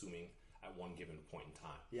were consuming at one given point in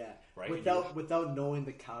time. Yeah. Right. Without knowing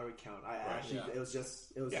the calorie count, it was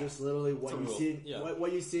just literally what you see. Yeah.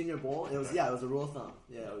 What you see in your bowl. It was it was a rule of thumb.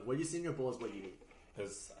 Yeah. What you see in your bowl is what you eat.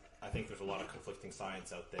 Because I think there's a lot of conflicting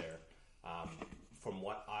science out there. From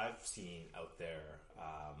what I've seen out there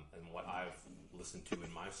and what I've listened to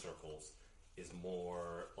in my circles is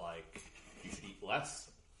more like you should eat less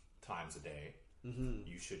times a day. Mm-hmm.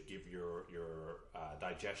 You should give your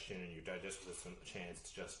digestion and your digestive system a chance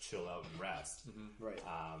to just chill out and rest. Mm-hmm. Right.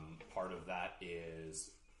 Part of that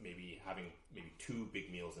is maybe having 2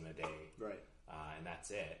 big meals in a day. Right. And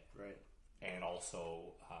that's it. Right. And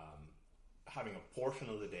also having a portion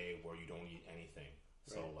of the day where you don't eat anything.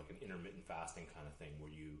 So like an intermittent fasting kind of thing where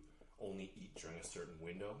you only eat during a certain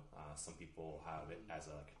window. Some people have it as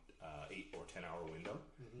a 8 or 10 hour window,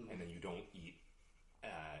 and then you don't eat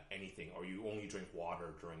anything, or you only drink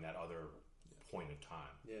water during that other point of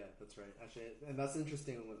time. Yeah, that's right. Actually, and that's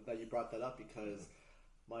interesting that you brought that up, because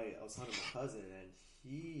I was talking to my cousin, and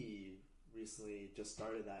he recently just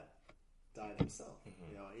started that diet himself.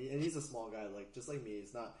 You know, and he's a small guy, like just like me.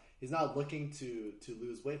 He's not looking to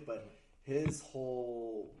lose weight, but his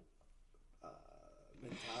whole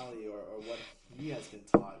mentality or what he has been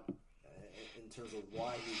taught in terms of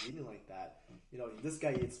why he's eating like that. You know, this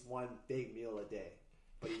guy eats one big meal a day,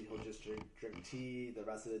 but he'll just drink tea the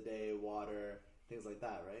rest of the day, water, things like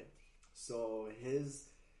that, right? So his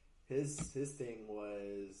thing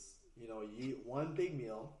was, you know, you eat one big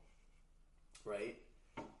meal, right?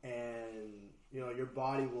 And, you know, your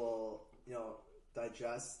body will, you know,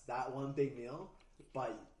 digest that one big meal,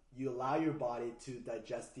 but you allow your body to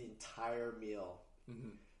digest the entire meal.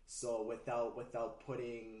 So without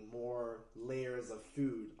putting more layers of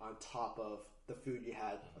food on top of the food you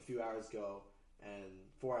had a few hours ago and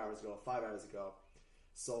 4 hours ago, 5 hours ago.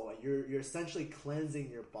 So you're essentially cleansing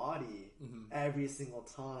your body every single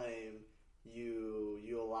time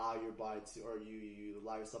you allow your body to, or you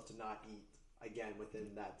allow yourself to not eat again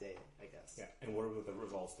within that day, I guess. Yeah. And what were the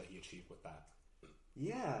results that he achieved with that?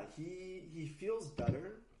 Yeah, he feels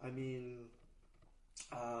better. I mean,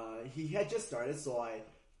 he had just started, so I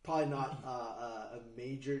probably not a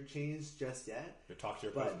major change just yet. You talk to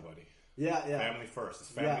your cousin, buddy. Yeah. Family first.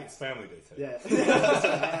 It's family day today.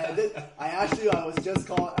 Yeah. I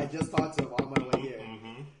just talked to him on my way here,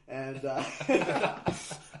 and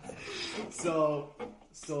so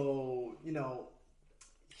you know,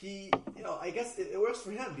 I guess it works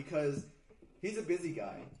for him because he's a busy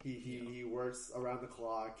guy. He works around the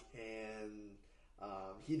clock, and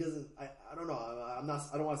he doesn't. I don't know. I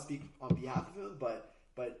don't want to speak on behalf of him, but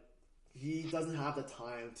he doesn't have the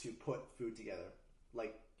time to put food together.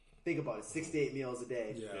 Like, think about it, 6 to 8 meals a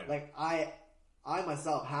day. Yeah. Like I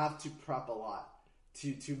myself have to prep a lot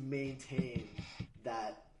to maintain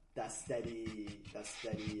that steady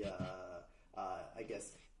I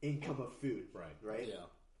guess income of food. Right. Yeah.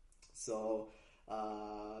 So,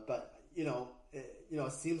 but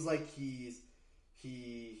it seems like he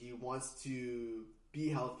wants to be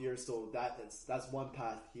healthier. So that's one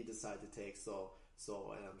path he decided to take. So,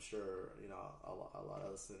 and I'm sure, a lot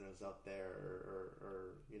of listeners out there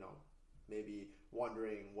are maybe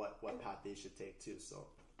wondering what path they should take too. So.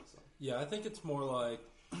 Yeah, I think it's more like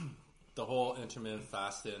the whole intermittent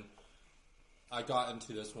fasting. I got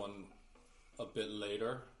into this one a bit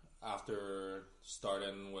later after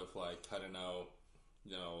starting with like cutting out,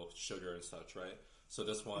 sugar and such, right? So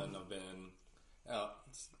this one I've been, I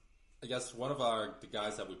guess one of the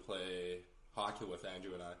guys that we play hockey with,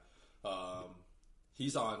 Andrew and I,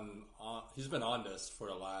 he's been on this for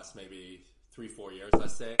the last maybe 3-4 years, I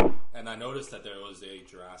say, and I noticed that there was a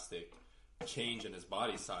drastic change in his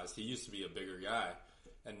body size. He used to be a bigger guy,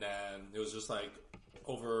 and then it was just like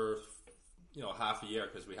over half a year,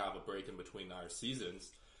 because we have a break in between our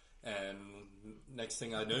seasons, and next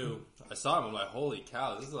thing I knew, I saw him, I'm like, holy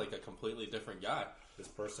cow, this is like a completely different guy. This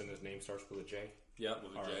person, his name starts with a J? Yeah,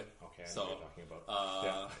 with a J. Right. Okay, I know what you're talking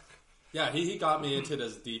about. Yeah, he got me into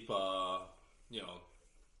this deep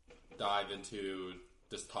dive into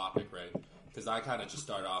this topic, right? Because I kind of just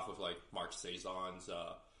started off with like Mark Cezanne's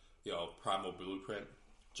Primal Blueprint,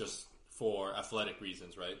 just for athletic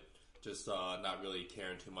reasons, right? Just not really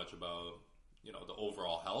caring too much about the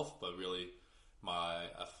overall health, but really my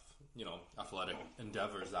athletic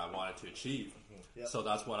endeavors that I wanted to achieve. Yep. So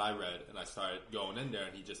that's what I read, and I started going in there,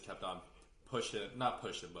 and he just kept on not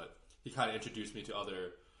pushing, but he kind of introduced me to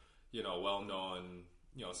other well-known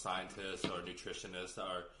scientists or nutritionists that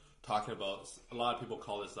are talking about, a lot of people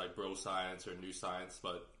call this like bro science or new science,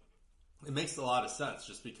 but it makes a lot of sense,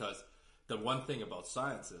 just because the one thing about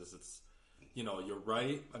science is it's you're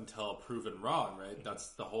right until proven wrong, right? That's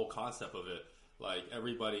the whole concept of it. Like,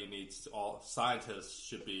 everybody all scientists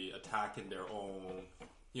should be attacking their own,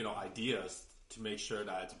 ideas to make sure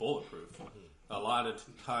that it's bulletproof. A lot of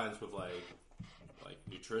times with like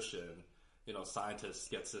nutrition, scientists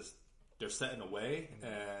they're set in a way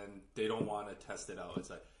and they don't want to test it out. It's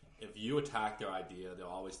like, if you attack their idea, they'll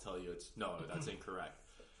always tell you no, that's incorrect.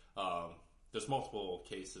 There's multiple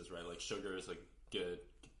cases, right? Like sugar is a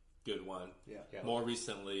good one. Yeah. More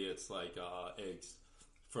recently, it's like eggs.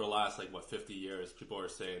 For the last 50 years, people are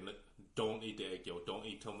saying, don't eat the egg yolk, don't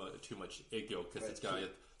eat too much egg yolk, because it's gonna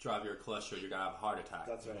drive your cholesterol, you're gonna have a heart attack.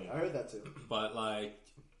 That's right. I heard that too. But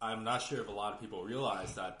I'm not sure if a lot of people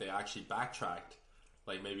realize that they actually backtracked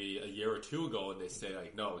maybe a year or two ago, and they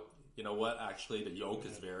say no, you know what? Actually, the yolk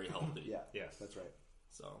is very healthy. Yeah. Yes, that's right.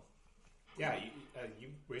 So. Yeah, you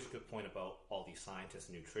raised a good point about all these scientists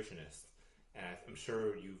and nutritionists, and I'm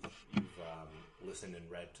sure you've listened and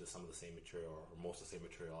read to some of the same material, or most of the same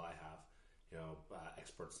material I have. You know,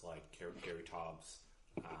 experts like Gary Taubes,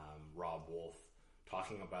 Rob Wolf,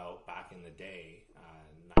 talking about back in the day,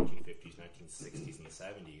 1950s, 1960s, and the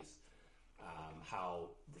 70s, how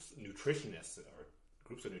nutritionists or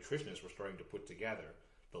groups of nutritionists were starting to put together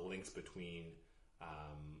the links between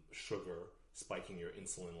sugar spiking your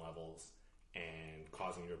insulin levels and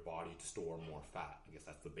causing your body to store more fat. I guess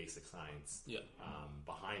that's the basic science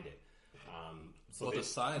behind it. The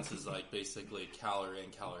science is like basically calorie in,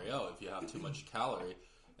 calorie out. If you have too much calorie,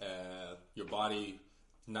 your body,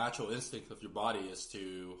 natural instinct of your body is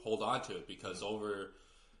to hold on to it, because over,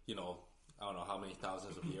 I don't know how many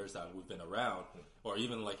thousands of years that we've been around, or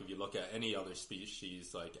even like if you look at any other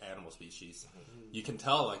species, like animal species, you can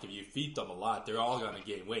tell like if you feed them a lot, they're all going to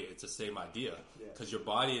gain weight. It's the same idea, because your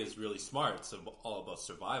body is really smart. It's all about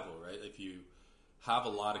survival, right? If you have a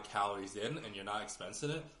lot of calories in and you're not expensing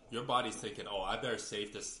it, your body's thinking, oh, I better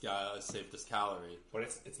save this calorie. But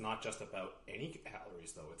it's not just about any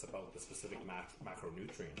calories, though. It's about the specific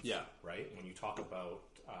macronutrients. Yeah. Right? When you talk about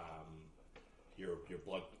your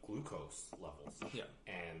blood glucose levels,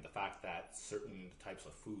 and the fact that certain types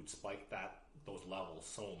of food spike those levels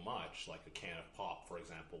so much, like a can of pop, for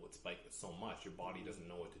example, would spike it so much, your body doesn't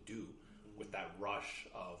know what to do with that rush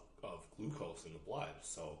of glucose in the blood.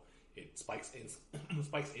 So it spikes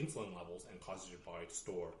insulin levels and causes your body to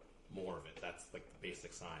store more of it. That's like the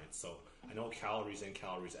basic science. So I know calories in,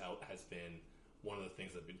 calories out has been one of the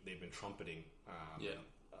things that they've been trumpeting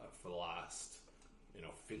for the last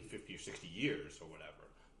 50 or 60 years or whatever.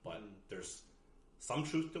 But there's some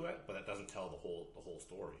truth to it, but that doesn't tell the whole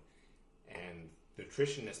story. And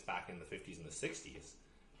nutritionists back in the 50s and the 60s,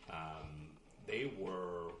 they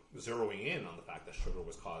were zeroing in on the fact that sugar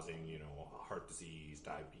was causing, heart disease,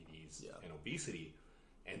 diabetes, and obesity.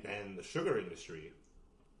 And then the sugar industry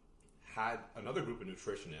had another group of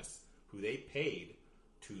nutritionists who they paid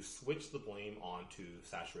to switch the blame onto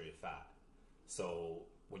saturated fat. So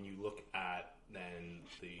when you look at then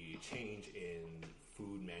the change in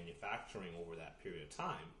food manufacturing over that period of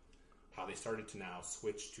time, how they started to now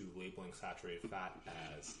switch to labeling saturated fat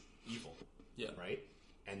as evil, right?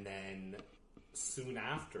 And then soon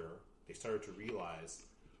after, they started to realize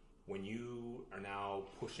when you are now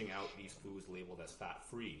pushing out these foods labeled as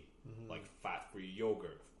fat-free, like fat-free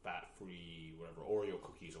yogurt, fat-free whatever, Oreo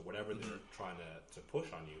cookies, or whatever they're trying to push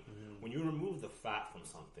on you, when you remove the fat from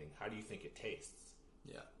something, how do you think it tastes?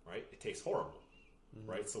 Right? It tastes horrible,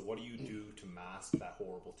 right? So what do you do to mask that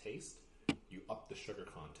horrible taste? You up the sugar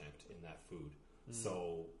content in that food.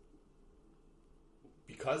 So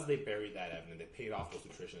because they buried that evidence, they paid off those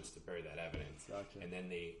nutritionists to bury that evidence, and then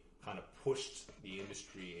they kind of pushed the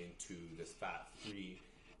industry into this fat-free.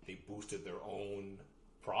 They boosted their own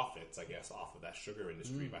profits, I guess, off of that sugar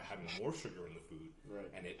industry by having more sugar in the food,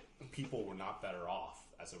 and people were not better off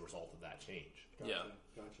as a result of that change.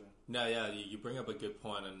 Gotcha. No, you bring up a good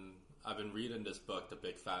point, and I've been reading this book, The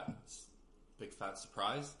Big Fat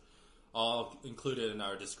Surprise. I'll include it in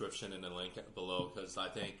our description in the link below, because I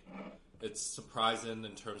think it's surprising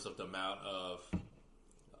in terms of the amount of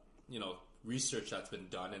research that's been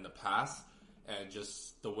done in the past, and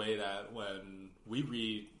just the way that when we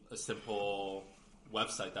read a simple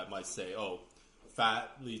website that might say, oh,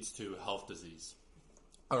 fat leads to health disease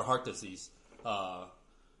or heart disease,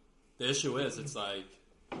 the issue is it's like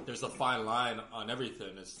there's a fine line on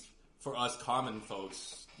everything. It's for us common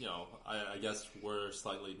folks, I guess we're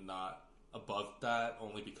slightly not above that,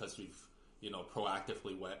 only because we've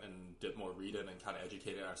proactively went and did more reading and kind of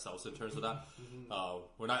educated ourselves in terms of that.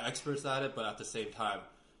 We're not experts at it, but at the same time,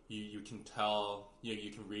 you can tell, you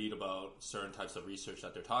can read about certain types of research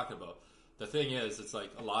that they're talking about. The thing is, it's like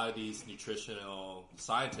a lot of these nutritional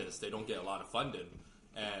scientists, they don't get a lot of funding,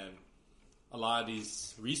 and a lot of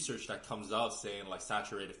these research that comes out saying like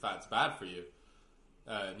saturated fat's bad for you,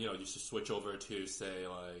 and you should switch over to say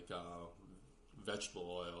like vegetable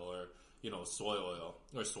oil or soy oil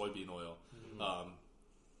or soybean oil.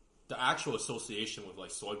 The actual association with like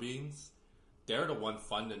soybeans, they're the one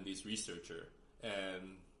funding these researchers,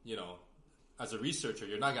 and as a researcher,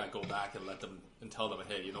 you're not gonna go back and let them and tell them,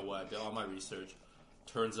 hey, you know what, I did all my research.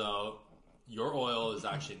 Turns out your oil is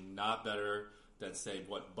actually not better than say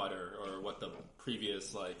what butter or what the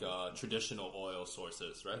previous traditional oil source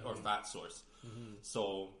is, right? Or fat source.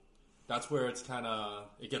 So that's where it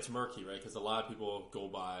gets murky, right? Because a lot of people go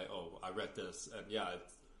by, oh, I read this, and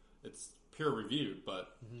it's peer reviewed,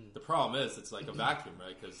 but the problem is it's like a vacuum,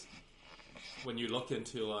 right? Because when you look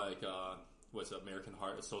into what's the American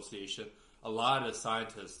Heart Association, a lot of the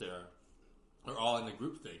scientists there are all in a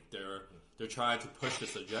groupthink. They're trying to push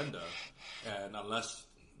this agenda, and unless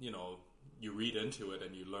you read into it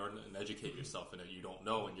and you learn and educate yourself in it, you don't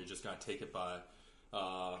know, and you're just gonna take it by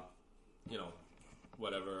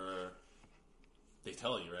whatever they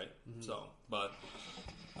tell you, right? Mm-hmm. So, but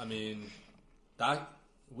I mean, that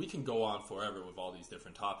we can go on forever with all these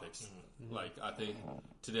different topics. Mm-hmm. Like, I think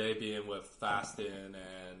today being with fasting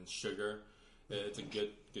and sugar, it's a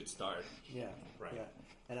good start. Yeah, right. Yeah,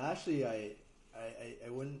 and actually, I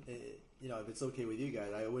wouldn't, if it's okay with you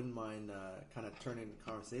guys, I wouldn't mind kind of turning the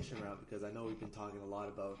conversation around, because I know we've been talking a lot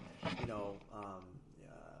about,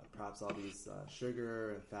 perhaps all these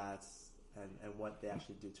sugar and fats and what they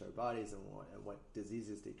actually do to our bodies, and what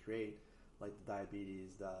diseases they create, like the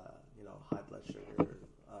diabetes, the high blood sugar,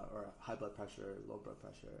 or high blood pressure, low blood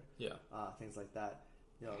pressure, things like that.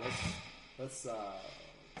 Let's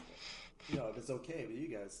if it's okay with you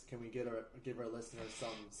guys, can we give our listeners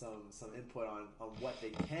some input on what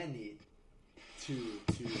they can eat to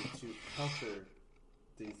counter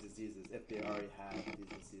these diseases, if they already have these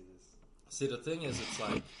diseases? See, the thing is,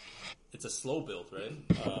 it's a slow build, right?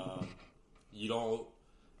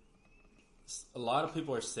 A lot of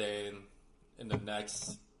people are saying in the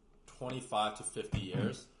next 25 to 50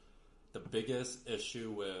 years, the biggest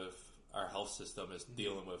issue with our health system is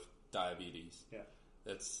dealing with diabetes. Yeah.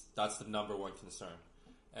 That's the number one concern.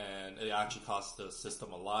 And it actually costs the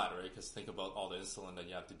system a lot, right? Because think about all the insulin that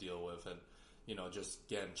you have to deal with, and, just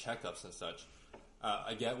getting checkups and such.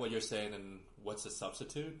 I get what you're saying, and what's the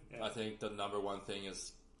substitute? Yeah. I think the number one thing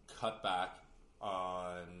is cut back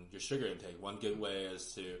on your sugar intake. One good way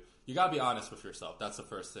is you gotta be honest with yourself. That's the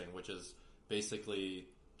first thing, which is basically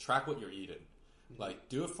track what you're eating. Mm-hmm. Like,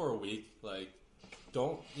 do it for a week. Like,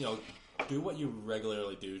 don't, do what you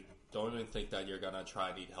regularly do. Don't even think that you're gonna try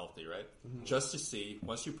and eat healthy, right? Mm-hmm. Just to see,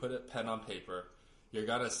 once you put a pen on paper, you're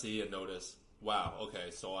gonna see and notice, wow,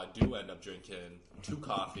 okay, so I do end up drinking 2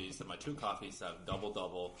 coffees, and my 2 coffees have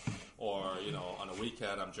double, or, on a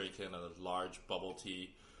weekend I'm drinking a large bubble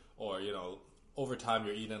tea, or, over time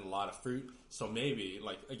you're eating a lot of fruit. So maybe,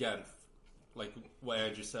 like what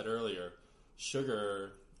Andrew said earlier,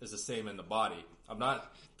 sugar is the same in the body. I'm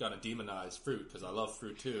not gonna demonize fruit, because I love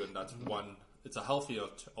fruit too, and that's one. It's a healthy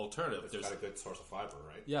alternative. It's got a good source of fiber,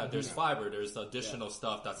 right? Yeah, there's fiber. There's additional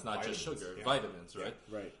stuff that's not just sugar. Yeah. Vitamins, right?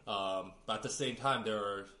 Yeah. Right. But at the same time, there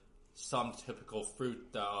are some typical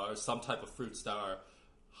fruit some type of fruits that are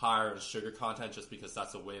higher in sugar content, just because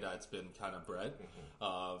that's the way that it's been kind of bred,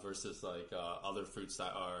 versus like other fruits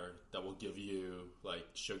that will give you like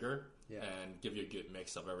sugar and give you a good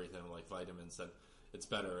mix of everything, like vitamins, and it's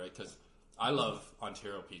better, right? Because I love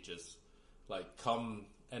Ontario peaches. Like, come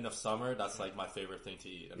end of summer, that's like my favorite thing to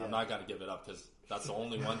eat, and I'm not gonna give it up, because that's the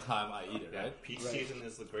only one time I eat it, right? Peach season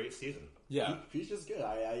is the great season. Yeah, peach is good.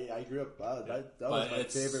 I grew up that was my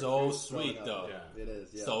it's favorite. So sweet though. Yeah. It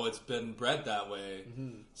is. Yeah. So it's been bred that way.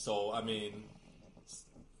 Mm-hmm. So I mean,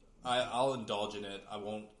 I'll indulge in it. I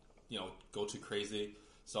won't, go too crazy.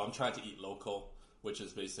 So I'm trying to eat local, which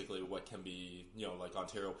is basically what can be, like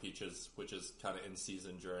Ontario peaches, which is kind of in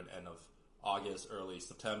season during end of August, early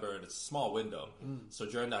September, and it's a small window. So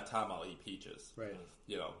during that time, I'll eat peaches. Right.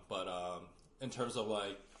 But in terms of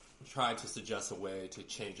like trying to suggest a way to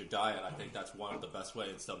change your diet, I think that's one of the best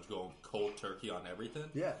ways, instead of going cold turkey on everything.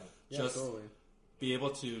 Yeah. Just totally. Be able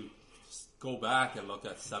to go back and look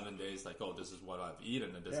at 7 days, like, oh, this is what I've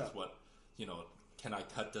eaten, and this is what, can I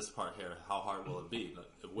cut this part here? How hard will it be?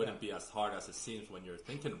 It wouldn't be as hard as it seems when you're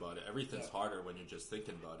thinking about it. Everything's harder when you're just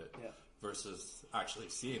thinking about it. Yeah. Versus actually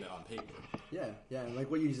seeing it on paper. Yeah, and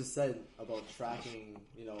like what you just said about tracking,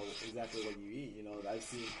 exactly what you eat. I've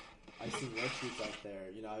seen worksheets out there.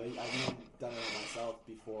 I've even done it on myself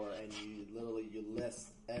before, and you list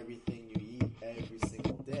everything you eat every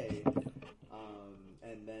single day,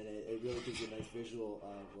 and then it really gives you a nice visual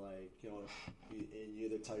of like, you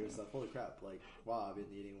either tell yourself, holy crap, like, wow, I've been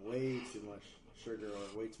eating way too much sugar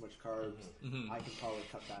or way too much carbs. Mm-hmm. I can probably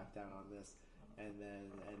cut back down on this. And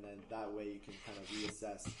then that way you can kind of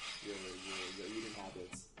reassess your eating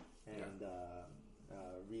habits and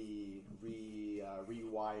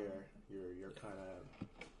rewire your kind of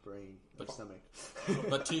brain or stomach.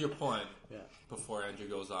 But to your point, before Andrew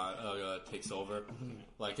goes on, takes over,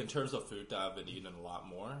 like in terms of food that I've been eating a lot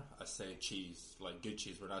more, I say cheese, like good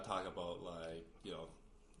cheese. We're not talking about like,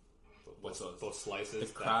 what's those slices,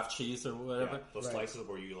 the Kraft cheese or whatever. Yeah, those slices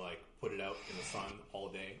where you like put it out in the sun all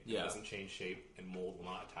day. It doesn't change shape, and mold will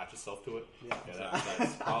not attach itself to it.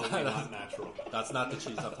 That's probably not natural. That's not the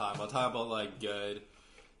cheese I'm talking about. I'm talking about like good,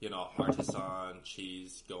 artisan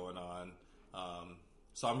cheese going on.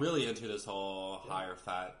 So I'm really into this whole higher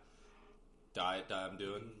fat diet that I'm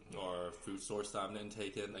doing or food source that I'm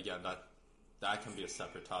intaking. Again, that can be a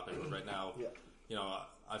separate topic. But right now,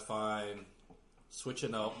 I find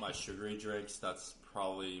switching out my sugary drinks, that's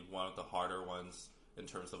probably one of the harder ones in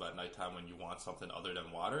terms of at nighttime when you want something other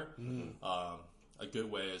than water. A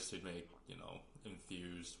good way is to make,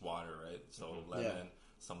 infused water, right? So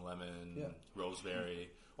some lemon, rosemary,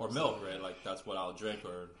 or milk, right? Like that's what I'll drink,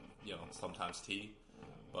 or sometimes tea.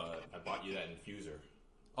 But I bought you that infuser.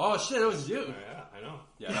 Oh shit, it was you. Yeah, I know.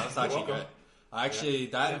 Yeah, that was actually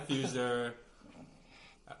great. That infuser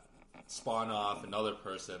spawned off another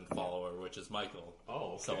follower, which is Michael.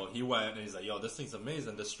 Oh, okay. So he went and he's like, "Yo, this thing's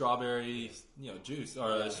amazing. The strawberry, juice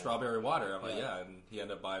or strawberry water." I'm like, "Yeah," and he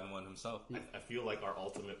ended up buying one himself. I feel like our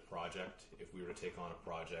ultimate project, if we were to take on a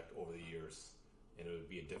project over the years, and it would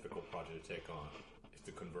be a difficult project to take on, is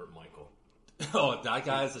to convert Michael. Oh, that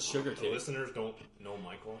guy is a sugar king. The listeners don't know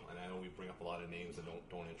Michael, and I know we bring up a lot of names and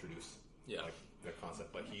don't introduce their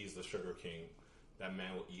concept, but he's the sugar king. That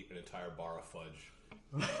man will eat an entire bar of fudge.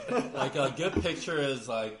 Like a good picture is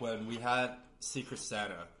like when we had Secret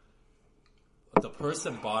Santa. The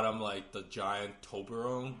person bought him like the giant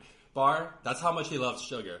Toblerone bar. That's how much he loves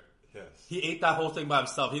sugar. Yes. He ate that whole thing by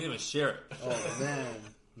himself. He didn't even share it. Oh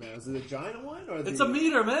man, was it a giant one or? It's a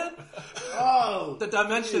meter, man. Oh, the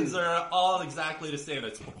dimensions are all exactly the same.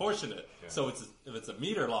 It's proportionate. Yeah. So if it's a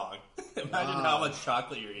meter long, imagine how much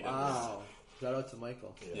chocolate you're eating. Wow! Shout out to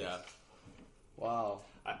Michael. Yeah. Wow.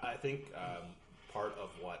 I think part of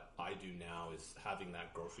what I do now is having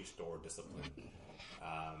that grocery store discipline,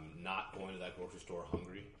 not going to that grocery store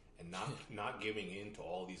hungry, and not giving in to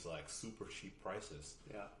all these like super cheap prices.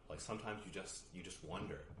 Yeah. Like sometimes you just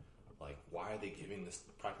wonder, like why are they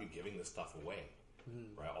practically giving this stuff away,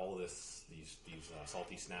 right? All these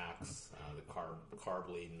salty snacks, the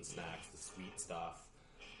carb laden snacks, the sweet stuff.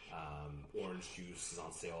 Orange juice is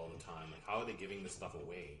on sale all the time. Like, how are they giving this stuff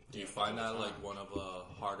away? Do you find that like one of the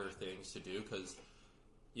harder things to do? Because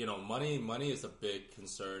money is a big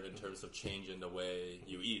concern in terms of changing the way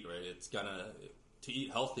you eat. Right? To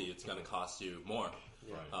eat healthy, it's gonna cost you more.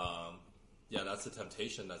 Right. That's a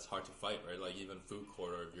temptation that's hard to fight. Right? Like even food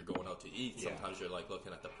court, or if you're going out to eat, sometimes you're like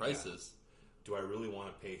looking at the prices. Do I really want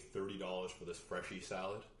to pay $30 for this Freshie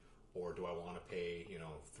salad? Or do I want to pay,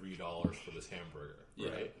 $3 for this hamburger?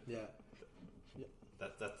 Right? Yeah.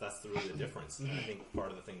 That's really the difference. And I think part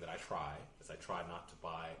of the thing that I try is I try not to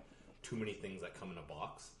buy too many things that come in a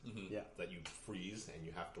box that you freeze and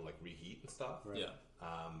you have to like reheat and stuff. Right. Yeah.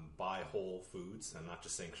 Buy Whole Foods. I'm not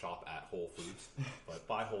just saying shop at Whole Foods, but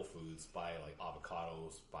buy Whole Foods. Buy like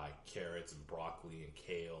avocados. Buy carrots and broccoli and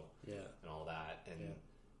kale and all that. And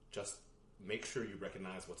just make sure you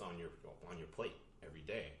recognize what's on your plate every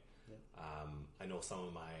day. I know some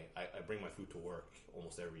of I bring my food to work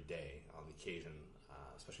almost every day on the occasion,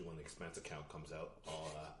 especially when the expense account comes out.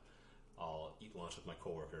 I'll eat lunch with my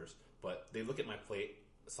coworkers, but they look at my plate.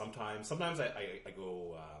 Sometimes I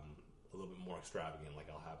go a little bit more extravagant. Like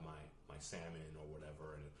I'll have my salmon or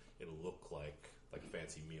whatever, and it'll look like a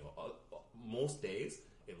fancy meal. Most days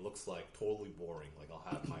it looks like totally boring. Like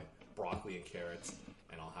I'll have my broccoli and carrots,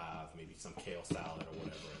 and I'll have maybe some kale salad or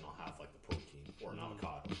whatever, and I'll have like the protein or an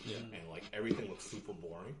avocado. And like everything looks super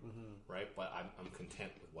boring, right? But I'm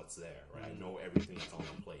content with what's there, right? I know everything that's on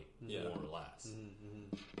the plate, more or less.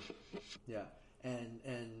 Yeah. And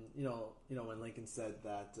when Lincoln said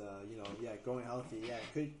that going healthy, it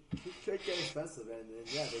could get expensive, and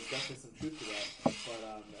there's definitely some truth to that. But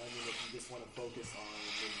I mean, if you just want to focus on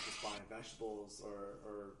maybe just buying vegetables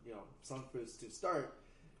or some foods to start,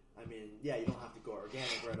 I mean, you don't have to go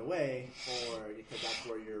organic right away, or because that's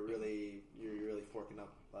where you're really forking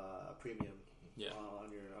up a premium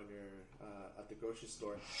on your at the grocery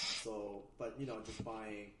store. So, but just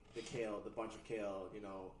buying the kale, the bunch of kale,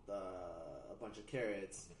 a bunch of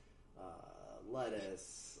carrots,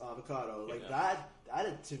 lettuce, avocado, like that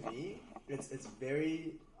added to me, it's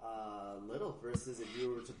very little versus if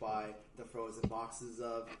you were to buy the frozen boxes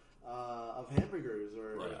of hamburgers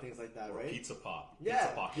or things like that, or right? Pizza pop.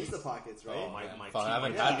 Pizza pockets, right? Oh, I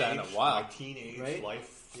haven't had that in a while. My teenage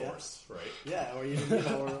life source, right? Yeah, or even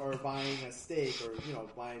or buying a steak or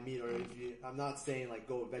buying meat, or I'm not saying like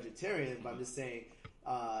go vegetarian, but I'm just saying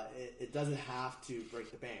it doesn't have to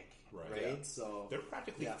break the bank, right? Yeah. So they're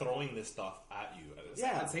practically throwing this stuff at you.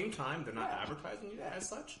 At the same time, they're not advertising you as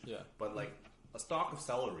such. Yeah, but like a stalk of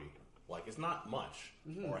celery. Like it's not much,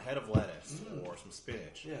 or a head of lettuce, or some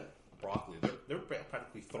spinach, broccoli. They're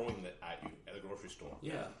practically throwing that at you at the grocery store.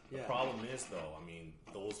 The problem is, though, I mean,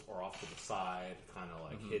 those are off to the side, kind of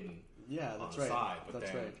like hidden. on the side, but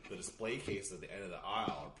then the display cases at the end of the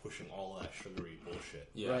aisle are pushing all of that sugary bullshit.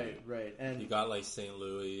 Yeah. Right. And you got like St.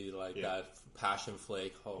 Louis, like that passion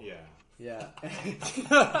flake. Oh. Yeah.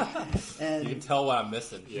 And you can tell what I'm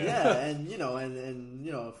missing. Yeah, and we can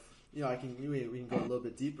go a little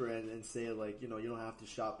bit deeper and say, like, you don't have to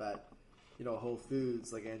shop at Whole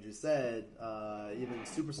Foods, like Andrew said. Even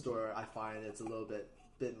Superstore, I find it's a little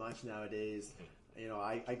bit much nowadays.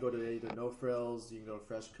 I go to either No Frills, you can go to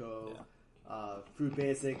Freshco, Food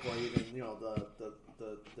Basic, or even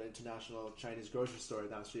the international Chinese grocery store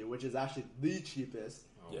down the street, which is actually the cheapest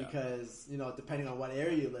because depending on what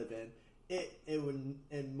area you live in,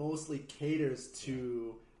 it mostly caters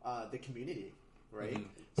to the community, right?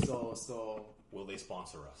 Mm-hmm. So will they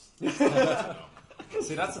sponsor us?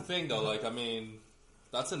 See, that's the thing, though. Like, I mean,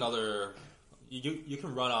 that's another. You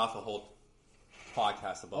can run off a whole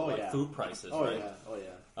podcast about food prices, right?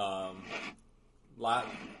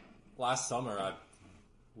 Last summer,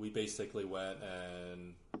 we basically went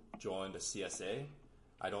and joined a CSA.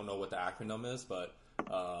 I don't know what the acronym is, but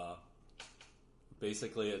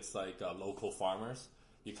basically it's like local farmers.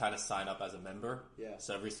 You kind of sign up as a member. Yeah.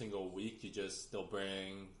 So every single week,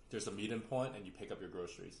 there's a meeting point and you pick up your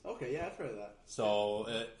groceries. Okay, yeah, I've heard of that. So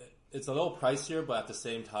it's a little pricier, but at the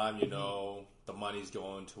same time, the money's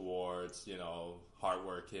going towards,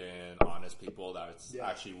 hardworking, honest people that's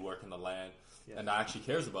actually working the land and that actually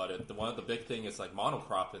cares about it. One of the big thing is like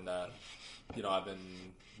monocropping that, I've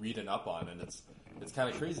been reading up on, and it's kind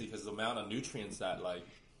of crazy because the amount of nutrients that like,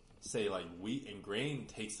 say like wheat and grain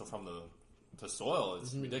takes from the soil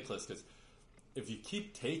is ridiculous, because if you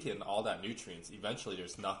keep taking all that nutrients, eventually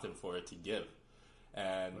there's nothing for it to give.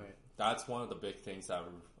 And that's one of the big things that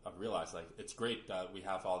I've realized. Like, it's great that we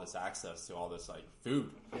have all this access to all this like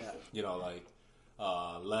food, like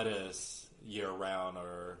lettuce year round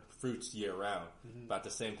or fruits year round. But at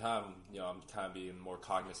the same time, I'm kind of being more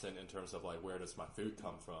cognizant in terms of like, where does my food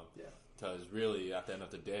come from? Because really, at the end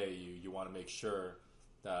of the day, you want to make sure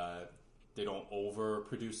that they don't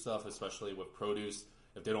overproduce stuff, especially with produce.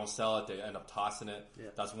 If they don't sell it, they end up tossing it.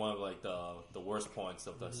 That's one of like the worst points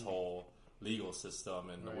of this whole legal system,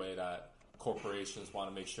 and the way that corporations want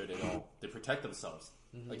to make sure they protect themselves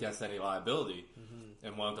against any liability.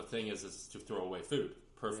 And one of the things is to throw away food,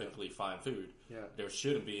 perfectly fine food. There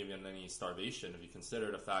shouldn't be even any starvation if you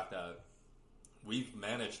consider the fact that we've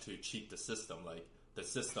managed to cheat the system, like the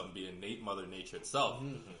system being Mother Nature itself.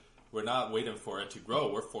 We're not waiting for it to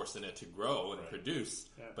grow. We're forcing it to grow and produce.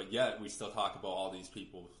 But yet we still talk about all these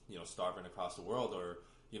people, starving across the world, or,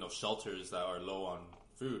 shelters that are low on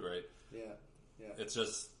food, right? It's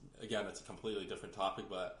just, again, it's a completely different topic,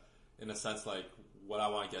 but in a sense, like, what I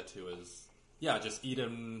want to get to is, just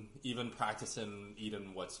even practicing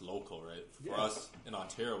eating what's local, right? For us in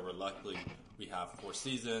Ontario, we're luckily, we have 4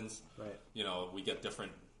 seasons. We get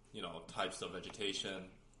different, types of vegetation.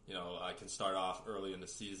 I can start off early in the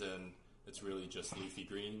season. It's really just leafy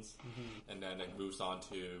greens, and then it moves on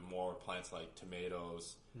to more plants like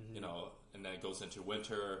tomatoes, and then it goes into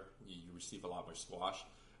winter. You receive a lot more squash.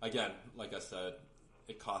 Again, like I said,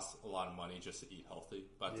 it costs a lot of money just to eat healthy,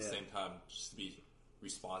 but at the same time, just to be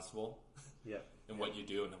responsible in what you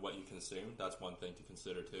do and what you consume. That's one thing to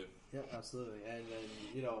consider too. Yeah, absolutely. And then,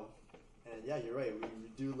 and you're right. We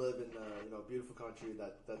do live in a beautiful country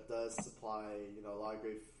that does supply a lot of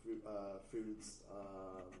great foods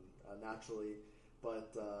naturally,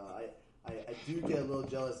 but I do get a little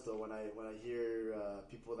jealous though when I hear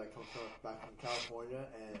people that come back from California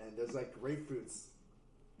and there's like grapefruits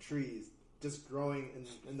trees just growing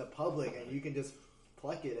in the public, and you can just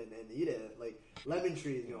pluck it and eat it, like lemon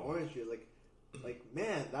trees, orange trees, like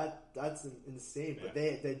man, that's insane. But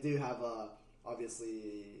they do have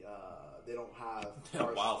obviously they don't have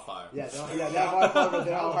harsh, wildfire. They have wildfire, but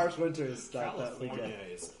they have harsh winters. California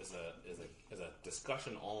is a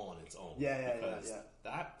discussion all on its own. Because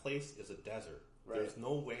that place is a desert. There's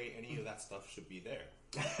no way any of that stuff should be there.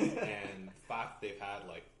 And in fact, they've had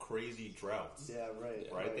like crazy droughts.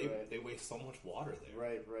 They waste so much water there.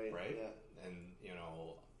 And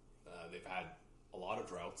they've had a lot of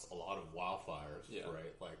droughts, a lot of wildfires.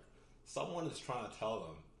 Like, someone is trying to tell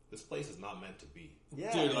them this place is not meant to be.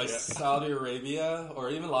 Dude, like Saudi Arabia or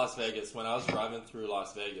even Las Vegas. When I was driving through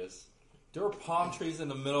Las Vegas, there were palm trees in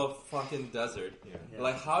the middle of fucking desert.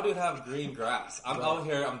 Like, how do you have green grass? I'm out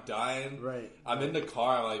here, I'm dying. I'm in the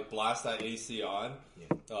car, I like blast that AC on.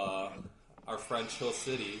 Our friend Chill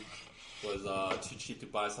City was too cheap to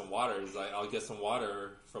buy some water. He's like, I'll get some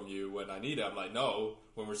water from you when I need it. I'm like, no,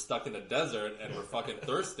 when we're stuck in the desert and we're fucking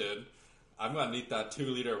thirsted, I'm gonna need that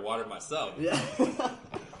 2-liter water myself.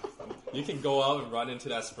 You can go out and run into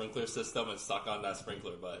that sprinkler system and suck on that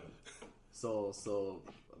sprinkler, but So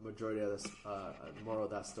majority of this moral of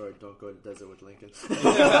that story: don't go to the desert with Lincoln.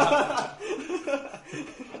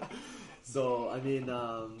 So I mean,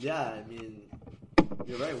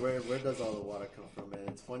 you're right. Where does all the water come from? And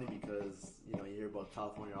it's funny because you hear about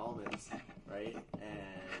California almonds, right?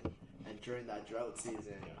 And during that drought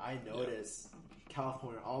season, I noticed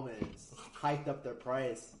California almonds hiked up their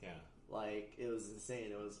price. Yeah, like it was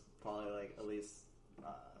insane. It was probably like at least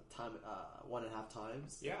 1.5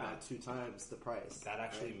 times, not 2 times the price. That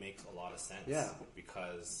actually makes a lot of sense. Yeah,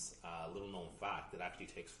 because little known fact, it actually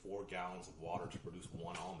takes 4 gallons of water to produce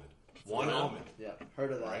 1 almond. One almond. Yeah,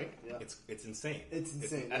 heard of that. Right? Yeah. It's insane. It's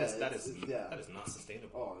insane. That is not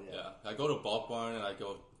sustainable. Oh, yeah. Yeah. I go to Bulk Barn and I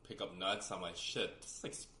go pick up nuts. I'm like, shit, this is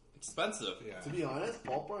like expensive. Yeah. To be honest,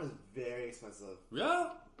 Bulk Barn is very expensive. Yeah?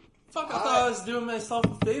 Fuck, I thought I was doing myself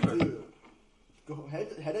a favor. Dude, go head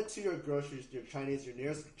to your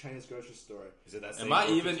nearest Chinese grocery store. Is it that same Am I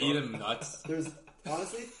even store? eating nuts? There's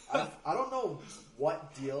honestly, I don't know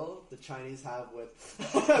what deal the Chinese have with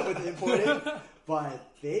with importing,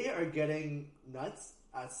 but they are getting nuts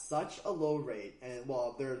at such a low rate, and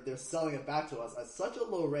they're selling it back to us at such a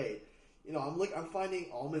low rate. I'm finding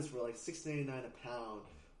almonds for like $6.99 a pound,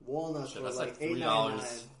 walnuts for like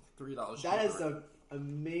 $8.99. $3. That is an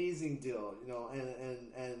amazing deal, and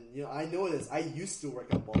I know this. I used to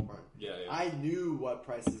work at Bulk Barn. Yeah. I knew what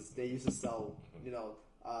prices they used to sell,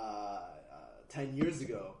 10 years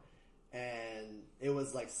ago, and it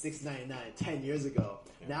was like $6.99 10 years ago.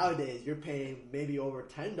 Yeah. Nowadays, you're paying maybe over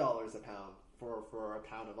 $10 a pound for a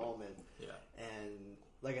pound of almond. Yeah. And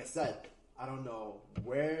like I said, I don't know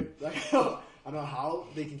where, I don't know how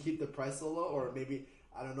they can keep the price so low, or maybe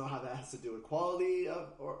I don't know how that has to do with quality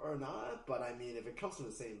or not. But I mean, if it comes from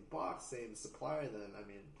the same box, same supplier, then I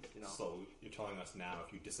mean, So you're telling us now,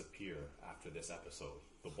 if you disappear after this episode,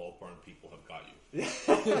 the Bulk Barn people have got you.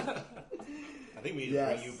 I think we need to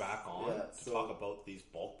bring you back on to talk about these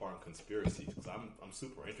Bulk Barn conspiracies, because I'm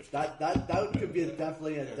super interested. That could be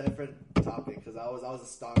definitely a different topic, because I was a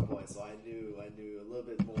stock boy, so I knew a little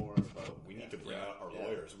bit more. But we need to bring out our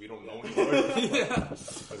lawyers. We don't know any lawyers,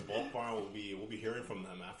 because Bulk Barn we'll be hearing from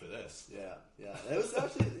them after this. Yeah. It was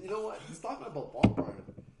actually, you know what? He's talking about Bulk Barn.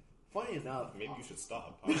 Funny enough, maybe you should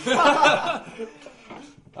stop. I'm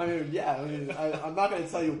not going to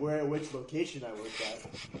tell you which location I worked at,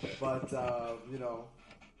 but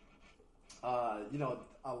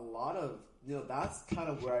a lot of that's kind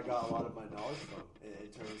of where I got a lot of my knowledge from in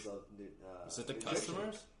terms of. Is it the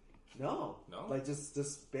customers? No. Like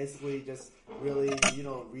just basically just really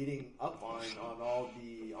reading up on all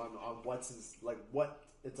on what's what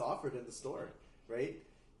it's offered in the store, right?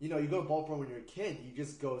 You go to Bulk Barn when you're a kid, you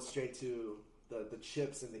just go straight to the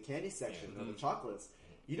chips and the candy section or the chocolates.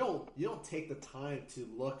 You don't take the time to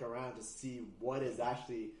look around to see what is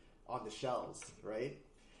actually on the shelves, right?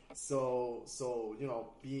 So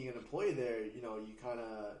being an employee there, you kind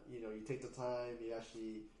of you take the time, you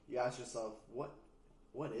ask yourself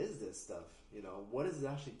what is this stuff? What does it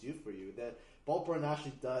actually do for you? That Bulk Barn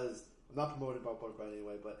actually does. I'm not promoting Bulk Barn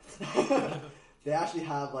anyway, but they actually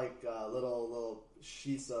have like little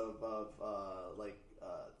sheets of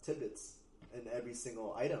tidbits in every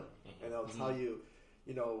single item, and they'll tell you,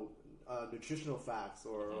 nutritional facts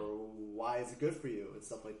or why is it good for you and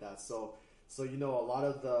stuff like that. So a lot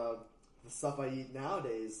of the stuff I eat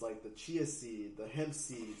nowadays, like the chia seed, the hemp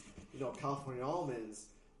seeds, California almonds,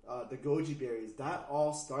 the goji berries, that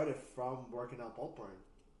all started from working at Bulk Barn,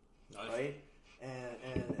 right?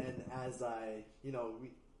 And as I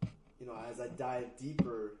as I dive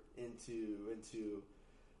deeper into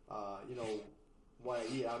what I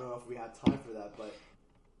eat, I don't know if we have time for that, but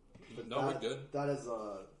we're good.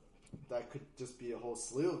 That could just be a whole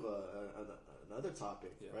slew of another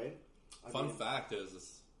topic, right? Fun fact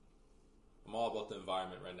is, I'm all about the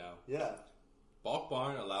environment right now. Yeah. Bulk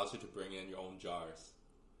Barn allows you to bring in your own jars.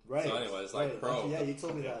 Right. So anyways, pro. Actually, you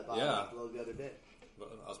told me that the other day.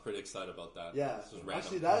 I was pretty excited about that. Yeah.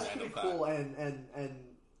 Actually, that's pretty cool.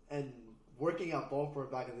 And working at Bulk Barn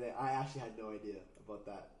back in the day, I actually had no idea about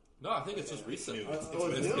that. No, I think it's just recent. It's new?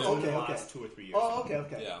 new. Okay. The last 2 or 3 years. Oh,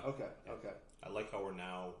 okay. Yeah. Okay. I like how we're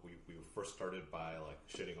now. We first started by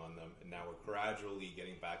shitting on them, and now we're gradually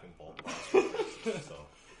getting back in Bulk Barn. So,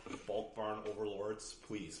 Bulk Barn overlords,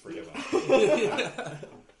 please forgive us.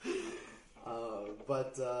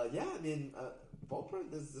 Bulk Barn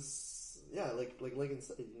is this. Yeah, like Lincoln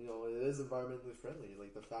said, it is environmentally friendly.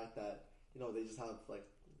 Like the fact that they just have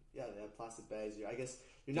they have plastic bags. I guess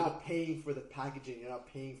you're not paying for the packaging. You're not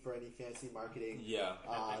paying for any fancy marketing. Yeah.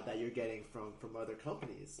 That you're getting from other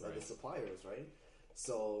companies or the suppliers, right?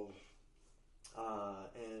 So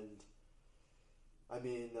And I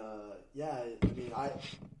mean,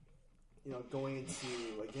 going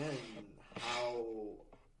into again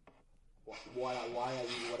why I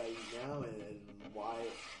eat what I eat now, and why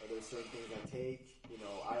are there certain things I take.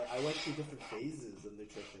 I went through different phases of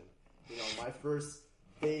nutrition. My first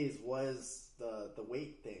phase was the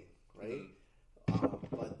weight thing, right?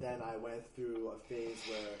 But then I went through a phase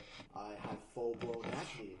where I had full-blown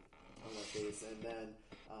acne on my face, and then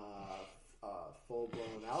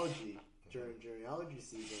full-blown allergy during allergy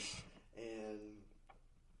season,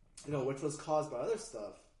 and which was caused by other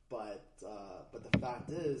stuff. But the fact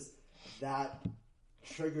is that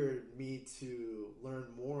triggered me to learn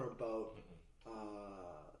more about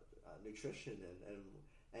nutrition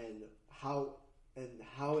and how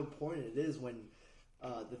important it is when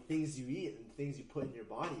the things you eat and things you put in your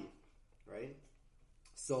body, right?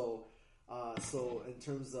 So in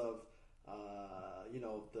terms of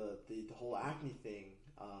the whole acne thing,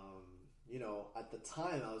 at the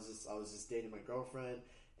time I was just dating my girlfriend,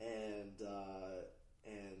 and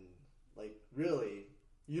like really,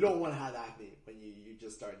 you don't want to have acne when you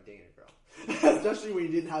just started dating a girl, especially when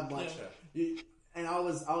you didn't have much. Yeah. And I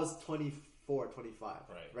was 24, 25,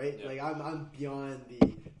 right? Yeah. Like I'm beyond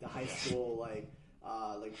the high school like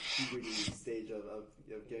puberty stage of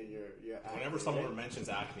getting your acne. Whenever someone mentions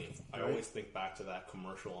acne, I always think back to that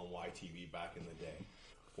commercial on YTV back in the day,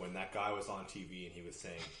 when that guy was on TV and he was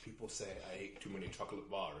saying, "People say I ate too many chocolate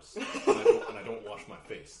bars and I don't wash my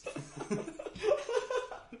face."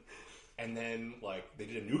 And then like they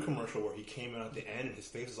did a new commercial where he came in at the end and his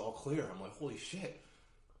face is all clear. I'm like, holy shit.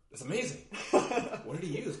 It's amazing. What did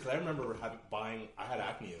he use? Because I remember I had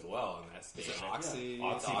acne as well in that stage. Oxy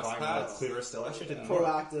clear still. That shit didn't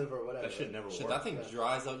Proactive or whatever. That shit never worked. That thing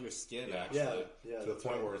dries out your skin, actually. Yeah, to the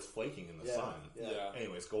point where it's flaking in the sun. Yeah.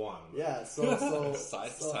 Anyways, go on. Yeah, so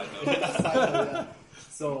side note. Yeah.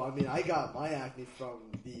 So, I mean, I got my acne from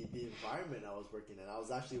the environment I was working in. I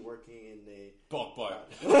was actually working in a... Bulk bar.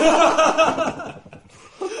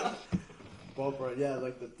 Bulk bar, yeah,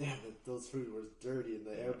 like those food was dirty and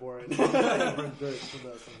the airborne dirt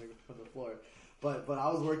from the floor. But I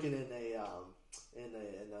was working in a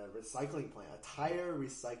recycling plant, a tire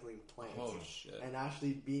recycling plant. Oh, shit. And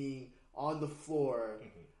actually being on the floor...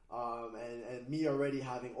 and me already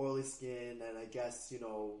having oily skin, and I guess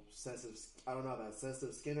sensitive. I don't know if I have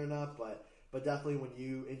sensitive skin or not, but definitely when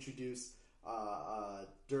you introduce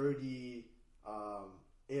dirty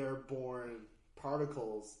airborne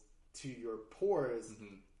particles to your pores,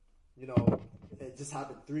 it just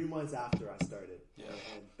happened 3 months after I started,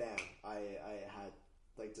 and bam, I had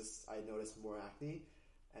I noticed more acne,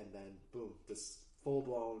 and then boom, just full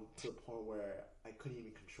blown to the point where I couldn't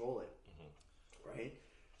even control it, right?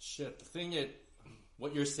 Shit,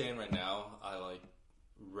 what you're saying right now, I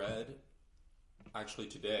read actually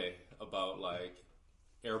today about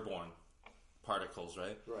airborne particles,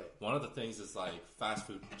 right? Right. One of the things is fast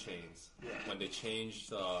food chains, when they change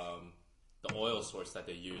the oil source that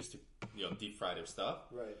they use to deep fry their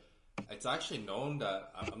stuff. Right. It's actually known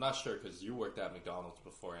that I'm not sure because you worked at McDonald's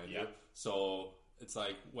before, Andrew. Yeah. So it's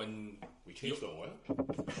when we change the oil.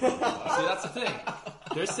 See, that's the thing.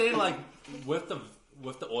 They're saying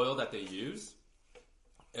with the oil that they use,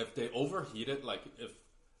 if they overheat it, if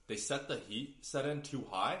they set the heat in too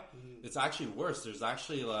high, it's actually worse. There's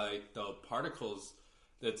actually the particles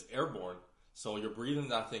that's airborne, so you're breathing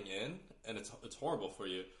that thing in, and it's horrible for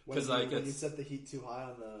you. Because when you set the heat too high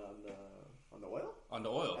on the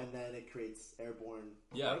oil, and then it creates airborne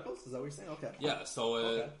particles. Is that what you're saying? Okay. Yeah.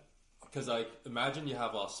 So because imagine you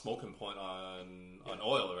have a smoking point on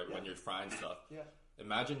oil, right? When you're frying stuff. Yeah.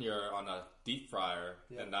 Imagine you're on a deep fryer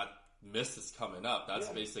and that mist is coming up. That's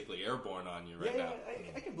basically airborne on you right now.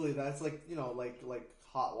 I can believe that. It's like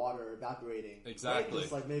hot water evaporating. Exactly. Right?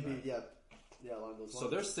 Just maybe along those lines. So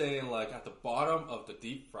they're saying at the bottom of the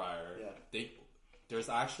deep fryer, there's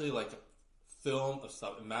actually a film of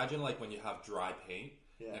stuff. Imagine when you have dry paint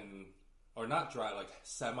or not dry,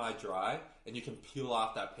 semi-dry, and you can peel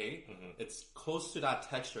off that paint. It's close to that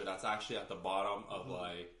texture that's actually at the bottom of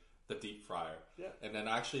the deep fryer. Yeah. And then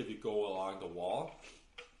actually if you go along the wall,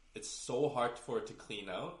 it's so hard for it to clean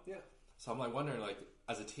out. Yeah. So I'm wondering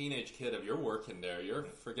as a teenage kid, if you're working there, you're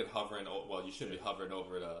freaking hovering, you shouldn't be hovering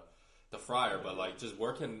over the fryer, but just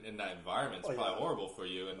working in that environment is probably horrible for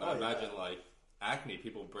you. And I imagine acne,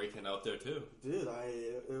 people breaking out there too. Dude,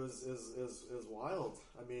 it was wild.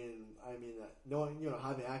 I mean, knowing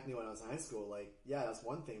having acne when I was in high school, that's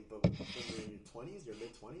one thing. But when you're in your 20s, your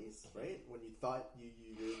mid 20s, right? When you thought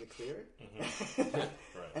you're in the clear,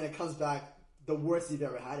 and it comes back the worst you've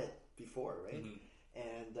ever had it before, right?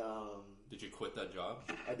 And Did you quit that job?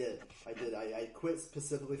 I did. I quit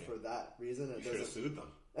specifically for that reason. You should have sued them.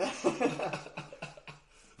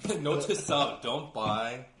 Note to self: don't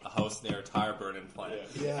buy a house near a tire burning plant.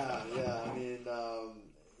 Yeah. I mean,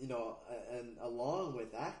 and along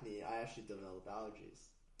with acne, I actually developed allergies.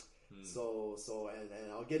 So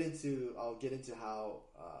and I'll get into how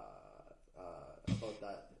about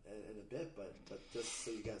that in a bit, but just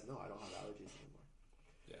so you guys know, I don't have allergies anymore.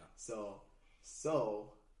 Yeah.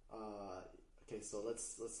 Okay, so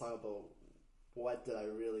let's talk about what did I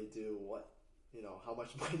really do? What, how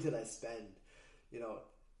much money did I spend,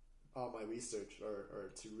 on my research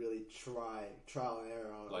or to really trial and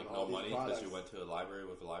error on like all no money products. because you went to a library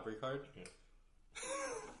with a library card. Yeah.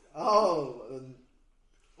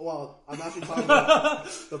 Well, I'm actually talking about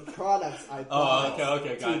the products I bought. Oh,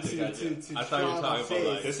 okay, gotcha. I thought you were talking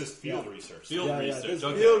about this is field research. Field research.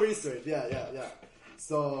 Field research. Yeah.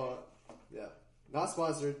 So, not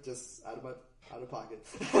sponsored, just out of pocket.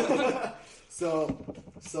 So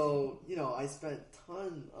I spent a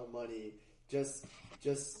ton of money just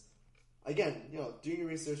again, doing your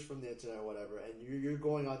research from the internet or whatever, and you're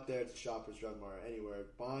going out there to Shoppers Drug Mart, anywhere,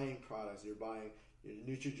 buying products. You're buying your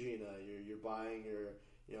Neutrogena, you're buying your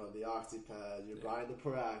the Oxypad, you're buying the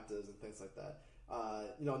Proactives and things like that.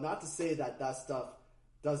 Not to say that stuff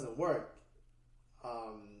doesn't work.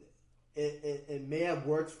 It may have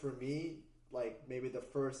worked for me, like maybe the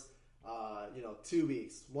first 2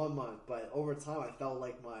 weeks, 1 month, but over time I felt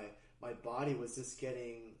like my body was just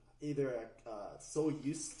getting either so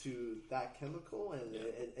used to that chemical and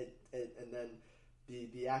and then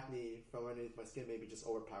the acne from underneath my skin maybe just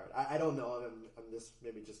overpowered. I don't know. I'm just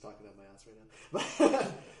maybe just talking out my ass right now.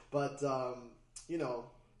 But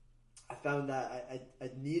I found that I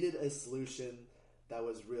needed a solution that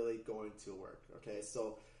was really going to work. Okay,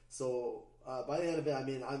 so by the end of it, I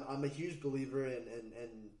mean I'm a huge believer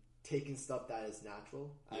in taking stuff that is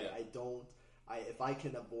natural. Yeah. If I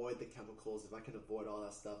can avoid the chemicals, if I can avoid all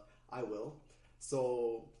that stuff, I will.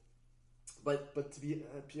 So. But to be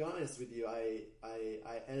honest with you, I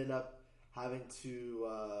ended up having to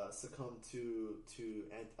succumb to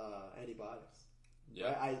antibiotics.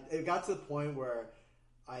 Yeah. Right? It got to the point where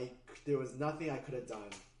there was nothing I could have done.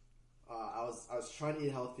 I was trying to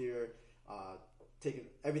eat healthier, taking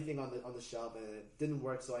everything on the shelf, and it didn't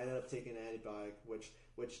work. So I ended up taking an antibiotic,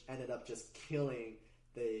 which ended up just killing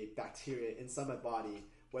the bacteria inside my body,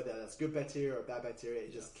 whether that's good bacteria or bad bacteria.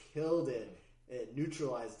 It just killed it. It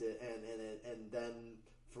neutralized it, and then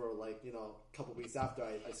for a couple weeks after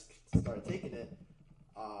I started taking it,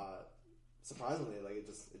 surprisingly, it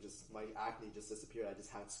just my acne just disappeared. I just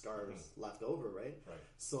had scars left over, right? Right.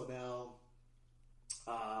 So now,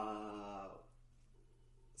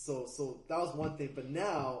 so that was one thing. But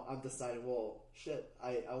now I'm deciding, well, shit,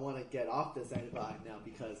 I want to get off this antibiotic now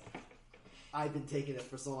because I've been taking it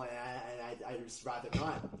for so long, and I'd just rather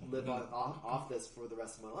not live off this for the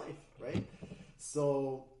rest of my life, right?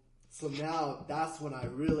 So now that's when I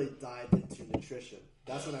really dived into nutrition.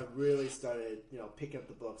 That's when I really started, picking up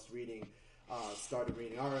the books, started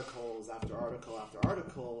reading articles after article after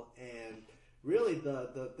article, and really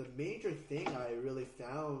the major thing I really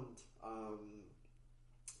found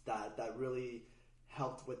that really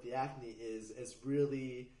helped with the acne is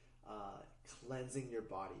really cleansing your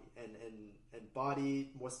body and body,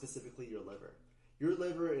 more specifically your liver. Your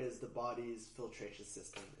liver is the body's filtration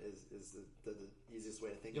system, is the easiest way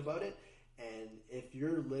to think about it. And if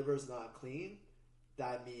your liver's not clean,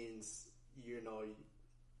 that means,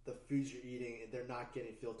 the foods you're eating, they're not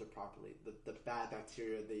getting filtered properly. The bad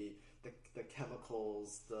bacteria, the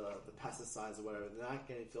chemicals, the pesticides or whatever, they're not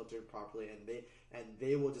getting filtered properly, and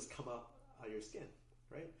they will just come up on your skin,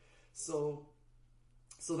 right? So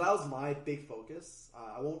that was my big focus.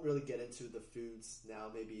 I won't really get into the foods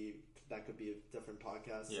now. Maybe that could be a different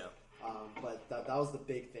podcast. Yeah. But that was the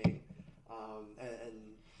big thing.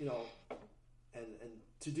 And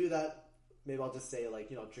to do that, maybe I'll just say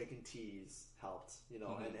drinking teas helped.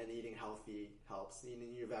 And eating healthy helps.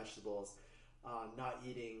 Eating your vegetables, not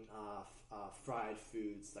eating fried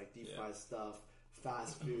foods like deep fried stuff,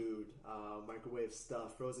 fast food, microwave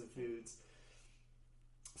stuff, frozen foods.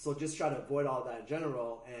 So just try to avoid all that in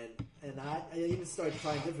general, and I even started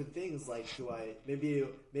trying different things. Like,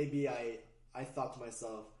 maybe I thought to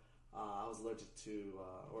myself, I was allergic to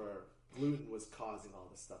or gluten was causing all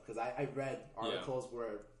this stuff, because I read articles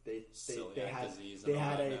where they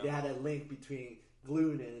had a link between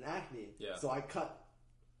gluten and acne. Yeah. So I cut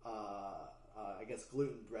I guess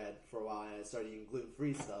gluten bread for a while, and I started eating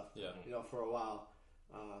gluten-free stuff. Yeah. For a while,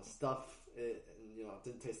 it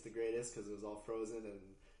didn't taste the greatest because it was all frozen, and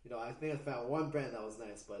I think I found one brand that was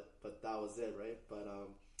nice, but that was it, right? But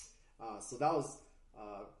So that was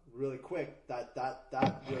really quick. That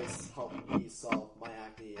was helped me solve my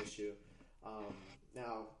acne issue.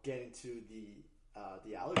 Now getting to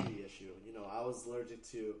the allergy issue. I was allergic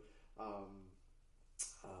to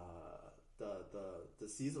the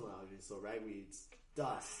seasonal allergies, so ragweeds,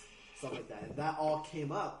 dust, stuff like that, and that all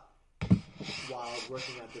came up while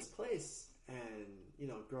working at this place, and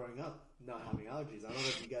growing up not having allergies. I don't know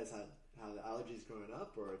if you guys had allergies growing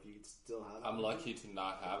up, or if you still have. I'm lucky to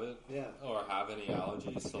not have it, yeah, or have any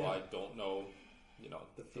allergies, so I don't know,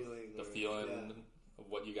 the feeling, of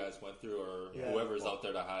what you guys went through, or whoever's out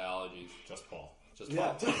there that had allergies. Just Paul.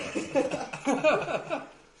 Paul.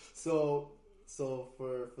 So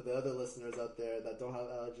for the other listeners out there that don't have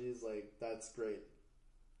allergies, like, that's great,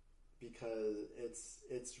 because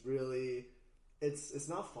it's really it's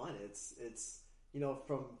not fun. It's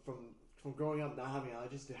from growing up not having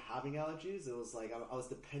allergies to having allergies, it was like I was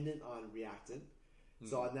dependent on Reactant.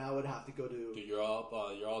 So now I would have to go to. Dude, you're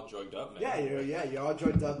all drugged up, man. You're all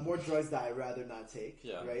drugged up. More drugs that I'd rather not take.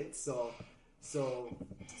 Yeah. Right. So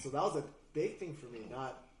that was a big thing for me.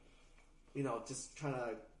 Not, just trying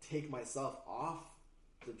to take myself off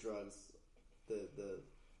the drugs, the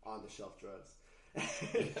on the shelf drugs.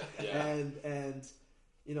 And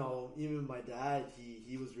even my dad,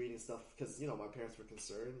 he was reading stuff because my parents were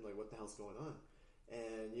concerned, like, what the hell's going on,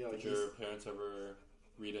 and Did your parents ever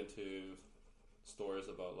read into stories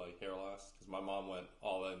about like hair loss? Because my mom went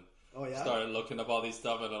all in. Oh yeah. Started looking up all these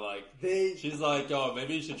stuff, and she's like, "Oh,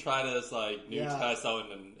 maybe you should try this like new test out."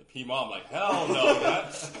 And mom like, "Hell no!"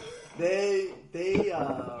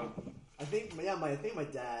 I think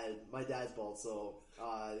my dad's bald, so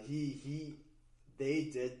they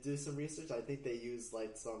did do some research. I think they used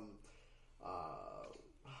like some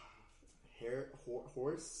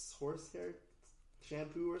horse hair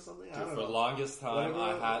shampoo or something. Dude, for the longest time,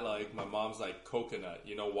 I had like my mom's like coconut.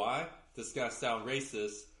 You know why? This is gonna sound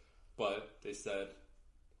racist, but they said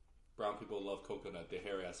brown people love coconut. They're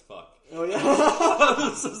hairy as fuck. Oh yeah,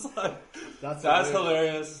 this is like that's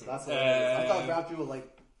hilarious. That's hilarious. I thought brown people like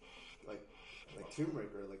turmeric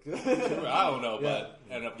or like I don't know, but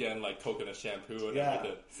ended up getting like coconut shampoo and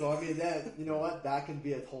everything. So I mean, that that can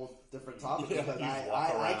be a whole different topic, because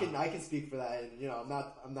I can speak for that, and I'm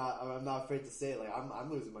not afraid to say, like, I'm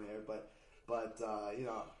losing my hair, but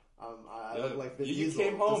I look like Vin you Diesel,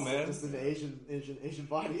 came home, man, just in the Asian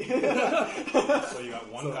body. So you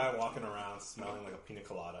got one guy walking around smelling like a pina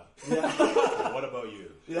colada. Yeah. So what about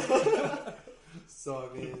you? Yeah. So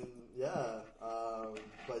I mean,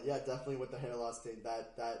 but definitely with the hair loss thing,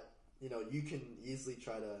 that you can easily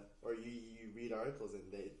try to, or you read articles, and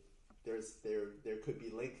there could be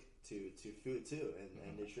link to food too,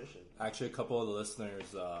 and nutrition. Actually, a couple of the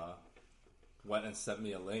listeners went and sent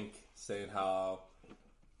me a link saying how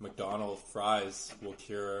McDonald's fries will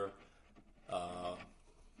cure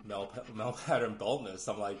male pattern baldness.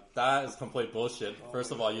 I'm like, that is complete bullshit.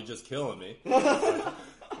 First of all, you're just killing me.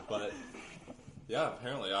 But yeah,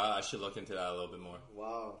 apparently I should look into that a little bit more.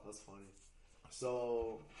 Wow, that's funny.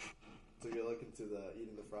 So you're looking to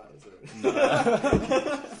eating the fries, or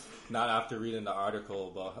not after reading the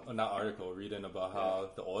article, reading about how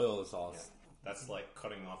the oil is all. Yeah. That's like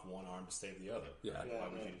cutting off one arm to save the other. Yeah.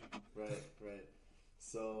 Right.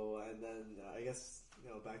 So, and then I guess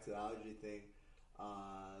back to the allergy thing.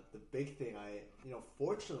 The big thing,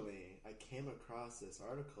 fortunately, I came across this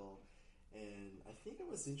article, and I think it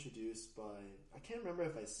was introduced by, I can't remember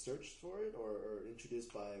if I searched for it or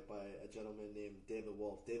introduced by a gentleman named David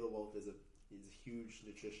Wolf. David Wolf he's a huge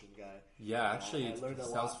nutrition guy. Yeah, actually, it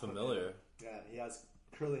sounds familiar. Yeah, he has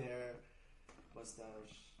curly hair, mustache.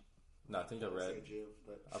 No, I think I've read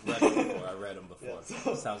him before.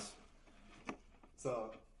 Yeah, sounds.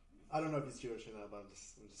 So, I don't know if he's Jewish or not, but I'm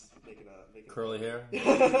just making curly hair.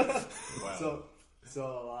 Wow.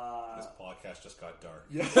 So this podcast just got dark.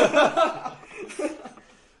 Yeah.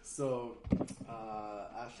 So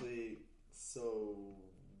Ashley,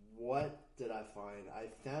 what did I find? I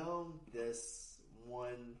found this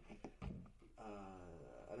one.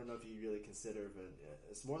 I don't know if you really consider, but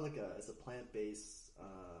it's more like it's a plant-based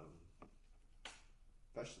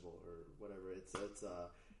vegetable or whatever.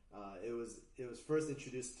 It was first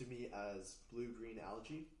introduced to me as blue-green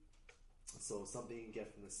algae, so something you can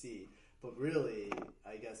get from the sea. But really,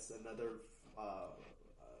 I guess another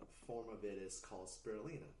form of it is called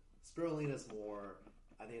spirulina. Spirulina is more,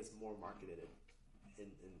 I think it's more marketed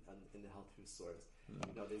in the health food stores.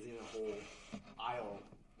 There's even a whole aisle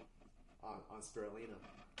on spirulina,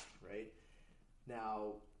 right?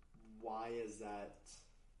 Now, why is that?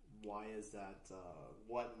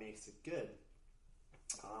 What makes it good?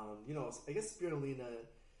 I guess spirulina,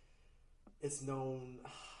 it's known.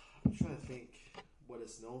 I'm trying to think what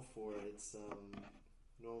it's known for. It's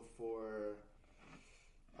known for.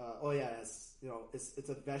 It's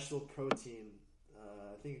a vegetable protein.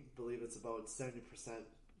 Believe it's about 70%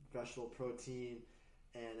 vegetable protein,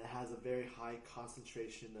 and it has a very high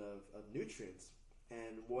concentration of nutrients.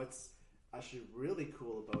 And what's actually really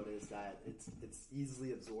cool about it is that it's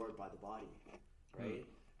easily absorbed by the body, right?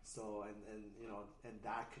 So and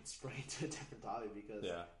that could spray into a different topic because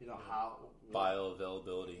how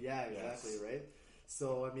bioavailability. Yeah, exactly, yes. Right.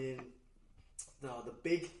 So I mean, now the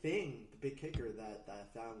big kicker that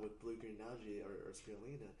I found with blue-green algae or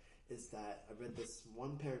spirulina is that I read this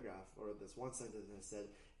one paragraph or this one sentence and it said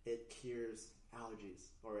it cures allergies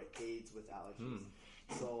or it aids with allergies.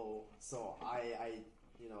 So I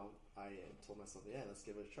told myself, yeah, let's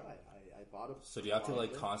give it a try. I bought it. So do you have to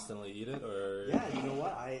constantly eat it, or? Yeah, you know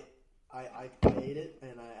what? I ate it,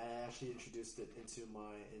 and I actually introduced it into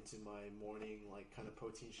my morning kind of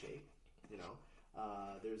protein shake.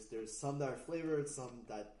 There's some that are flavored, some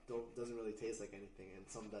that doesn't really taste like anything, and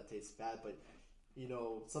some that taste bad. But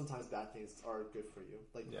sometimes bad things are good for you.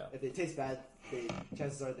 If they taste bad,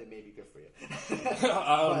 chances are they may be good for you.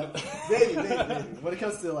 But maybe. When it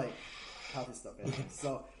comes to healthy stuff, anyway.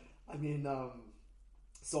 So I mean,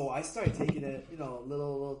 so I started taking it,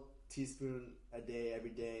 little teaspoon a day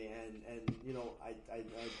every day, and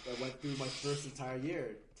I went through my first entire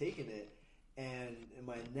year taking it, and in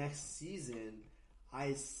my next season,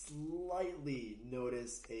 I slightly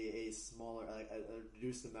noticed a smaller, a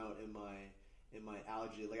reduced amount in my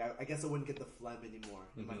allergy. I guess I wouldn't get the phlegm anymore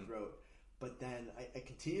in my throat. But then I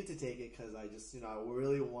continued to take it because I just, I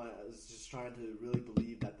was just trying to really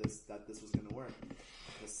believe that this was going to work.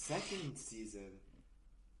 The second season,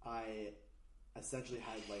 I essentially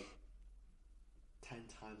had 10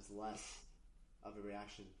 times less of a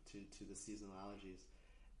reaction to the seasonal allergies.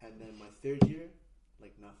 And then my third year,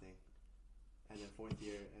 nothing. And then fourth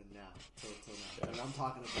year, and now, till now. And I'm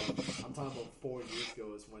talking about 4 years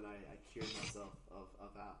ago is when I cured myself of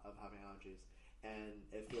having allergies. And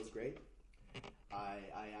it feels great.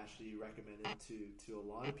 I actually recommend it to a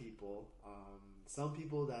lot of people. Some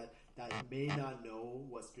people that may not know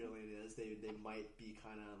what spirulina is, they might be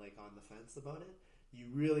kind of on the fence about it. You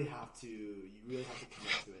really have to commit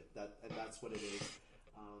to it. That's what it is.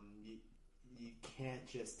 You can't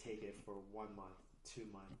just take it for 1 month, 2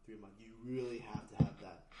 months, 3 months. You really have to have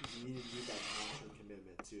that. You need that long-term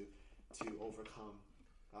commitment to overcome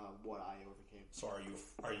what I overcame. So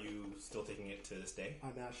are you still taking it to this day?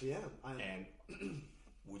 I actually am. And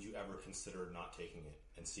would you ever consider not taking it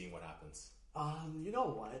and seeing what happens? You know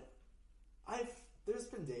what? There's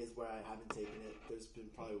been days where I haven't taken it. There's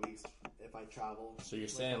been probably weeks if I travel. So you're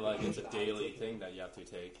saying it's a daily thing that you have to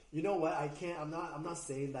take? You know what? I can't. I'm not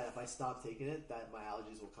saying that if I stop taking it that my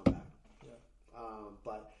allergies will come back. Yeah.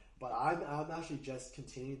 But I'm actually just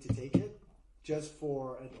continuing to take it just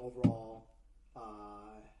for an overall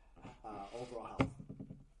health,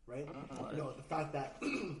 right? The fact that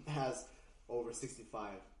it has over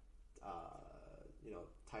 65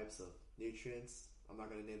 types of nutrients. I'm not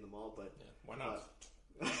going to name them all, but why not?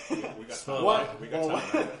 We got time. We got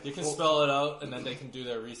time. Right? You can spell it out, and then they can do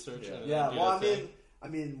their research. I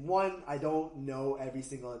mean, one, I don't know every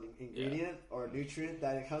single ingredient or nutrient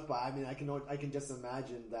that it comes by. I mean, I can just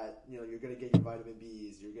imagine that you're going to get your vitamin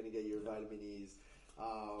B's, you're going to get your vitamin E's.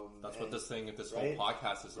 That's what this whole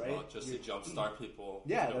podcast is about, just to jumpstart people.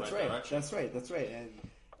 Yeah, in the that's right right. Direction. That's right.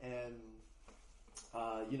 And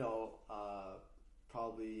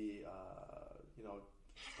probably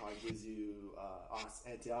gives you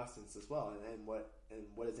antioxidants as well. And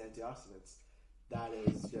what is antioxidants? That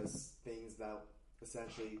is just things that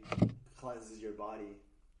essentially cleanses your body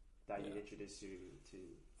that you introduce you to.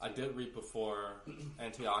 I did read before,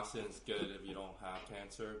 antioxidants good if you don't have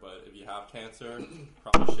cancer, but if you have cancer,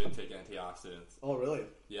 probably shouldn't take antioxidants. Oh, really?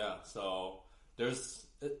 Yeah. So it's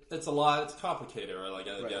a lot. It's complicated, right?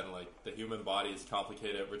 Again, the human body is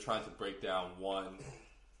complicated. We're trying to break down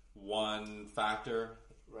one factor.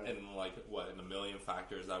 Right. And in a million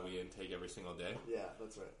factors that we intake every single day. Yeah,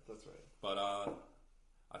 that's right. But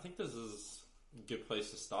I think this is a good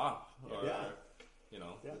place to stop. I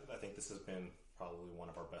think this has been probably one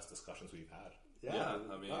of our best discussions we've had. Yeah,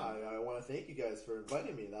 I want to thank you guys for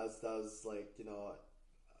inviting me. That was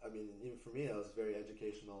even for me, that was very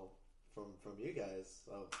educational from you guys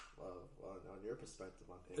on your perspective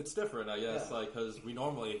on things. It's different, I guess, because we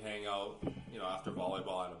normally hang out, after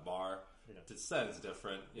volleyball at a bar. The setting's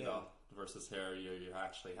different, you know, versus here you're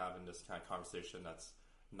actually having this kind of conversation that's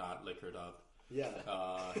not liquored up. Yeah.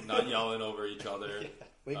 Not yelling over each other.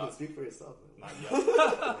 Well, you can speak for yourself, man.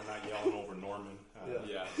 Not yelling over Norman.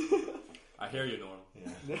 I hear you, Norm.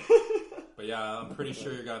 Yeah. But yeah, I'm pretty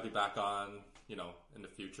sure you're gonna be back on, you know, in the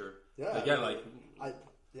future. Yeah. Again, like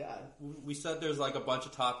yeah. We said there's like a bunch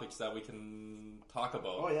of topics that we can talk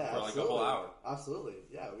about for like a whole hour. Absolutely.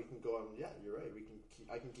 Yeah, we can go on. Yeah, you're right.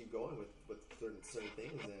 I can keep going with certain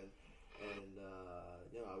things, and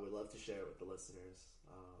you know, I would love to share it with the listeners,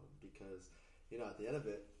 because, you know, at the end of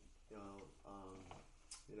it,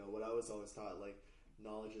 you know, what I was always taught, like,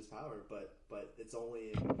 knowledge is power, but it's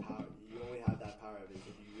only power. You only have that power if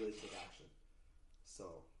you really take action.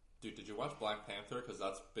 So. Dude, did you watch Black Panther? Because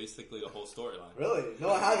that's basically the whole storyline. Really?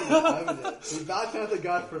 No, I haven't yet. The Black Panther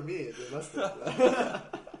got for me. They must have. I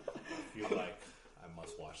feel like I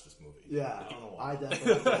must watch this movie. Yeah, I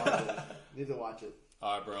definitely need to watch it.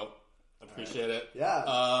 All right, bro. Appreciate it.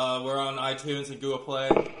 Yeah. We're on iTunes and Google Play.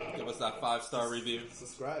 Give us that 5-star review.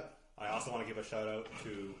 Subscribe. I also want to give a shout out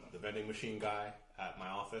to the vending machine guy at my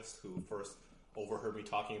office who first overheard me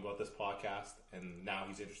talking about this podcast, and now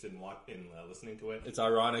he's interested in listening to it. It's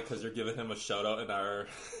ironic because you're giving him a shout out in our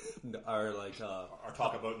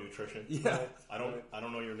talk about nutrition. Yeah. I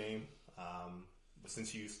don't know your name, but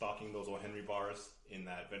since you stocking those old Henry bars in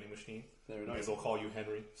that vending machine, I may as well call you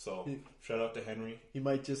Henry. So shout out to Henry. He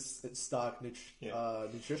might just stock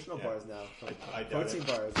nutritional bars now, I protein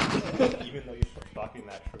bars. Even though you're stocking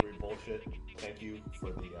that sugary bullshit, thank you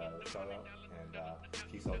for the shout out, and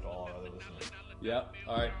peace out to all our other listeners. Yeah.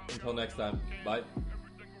 All right. Until next time. Bye.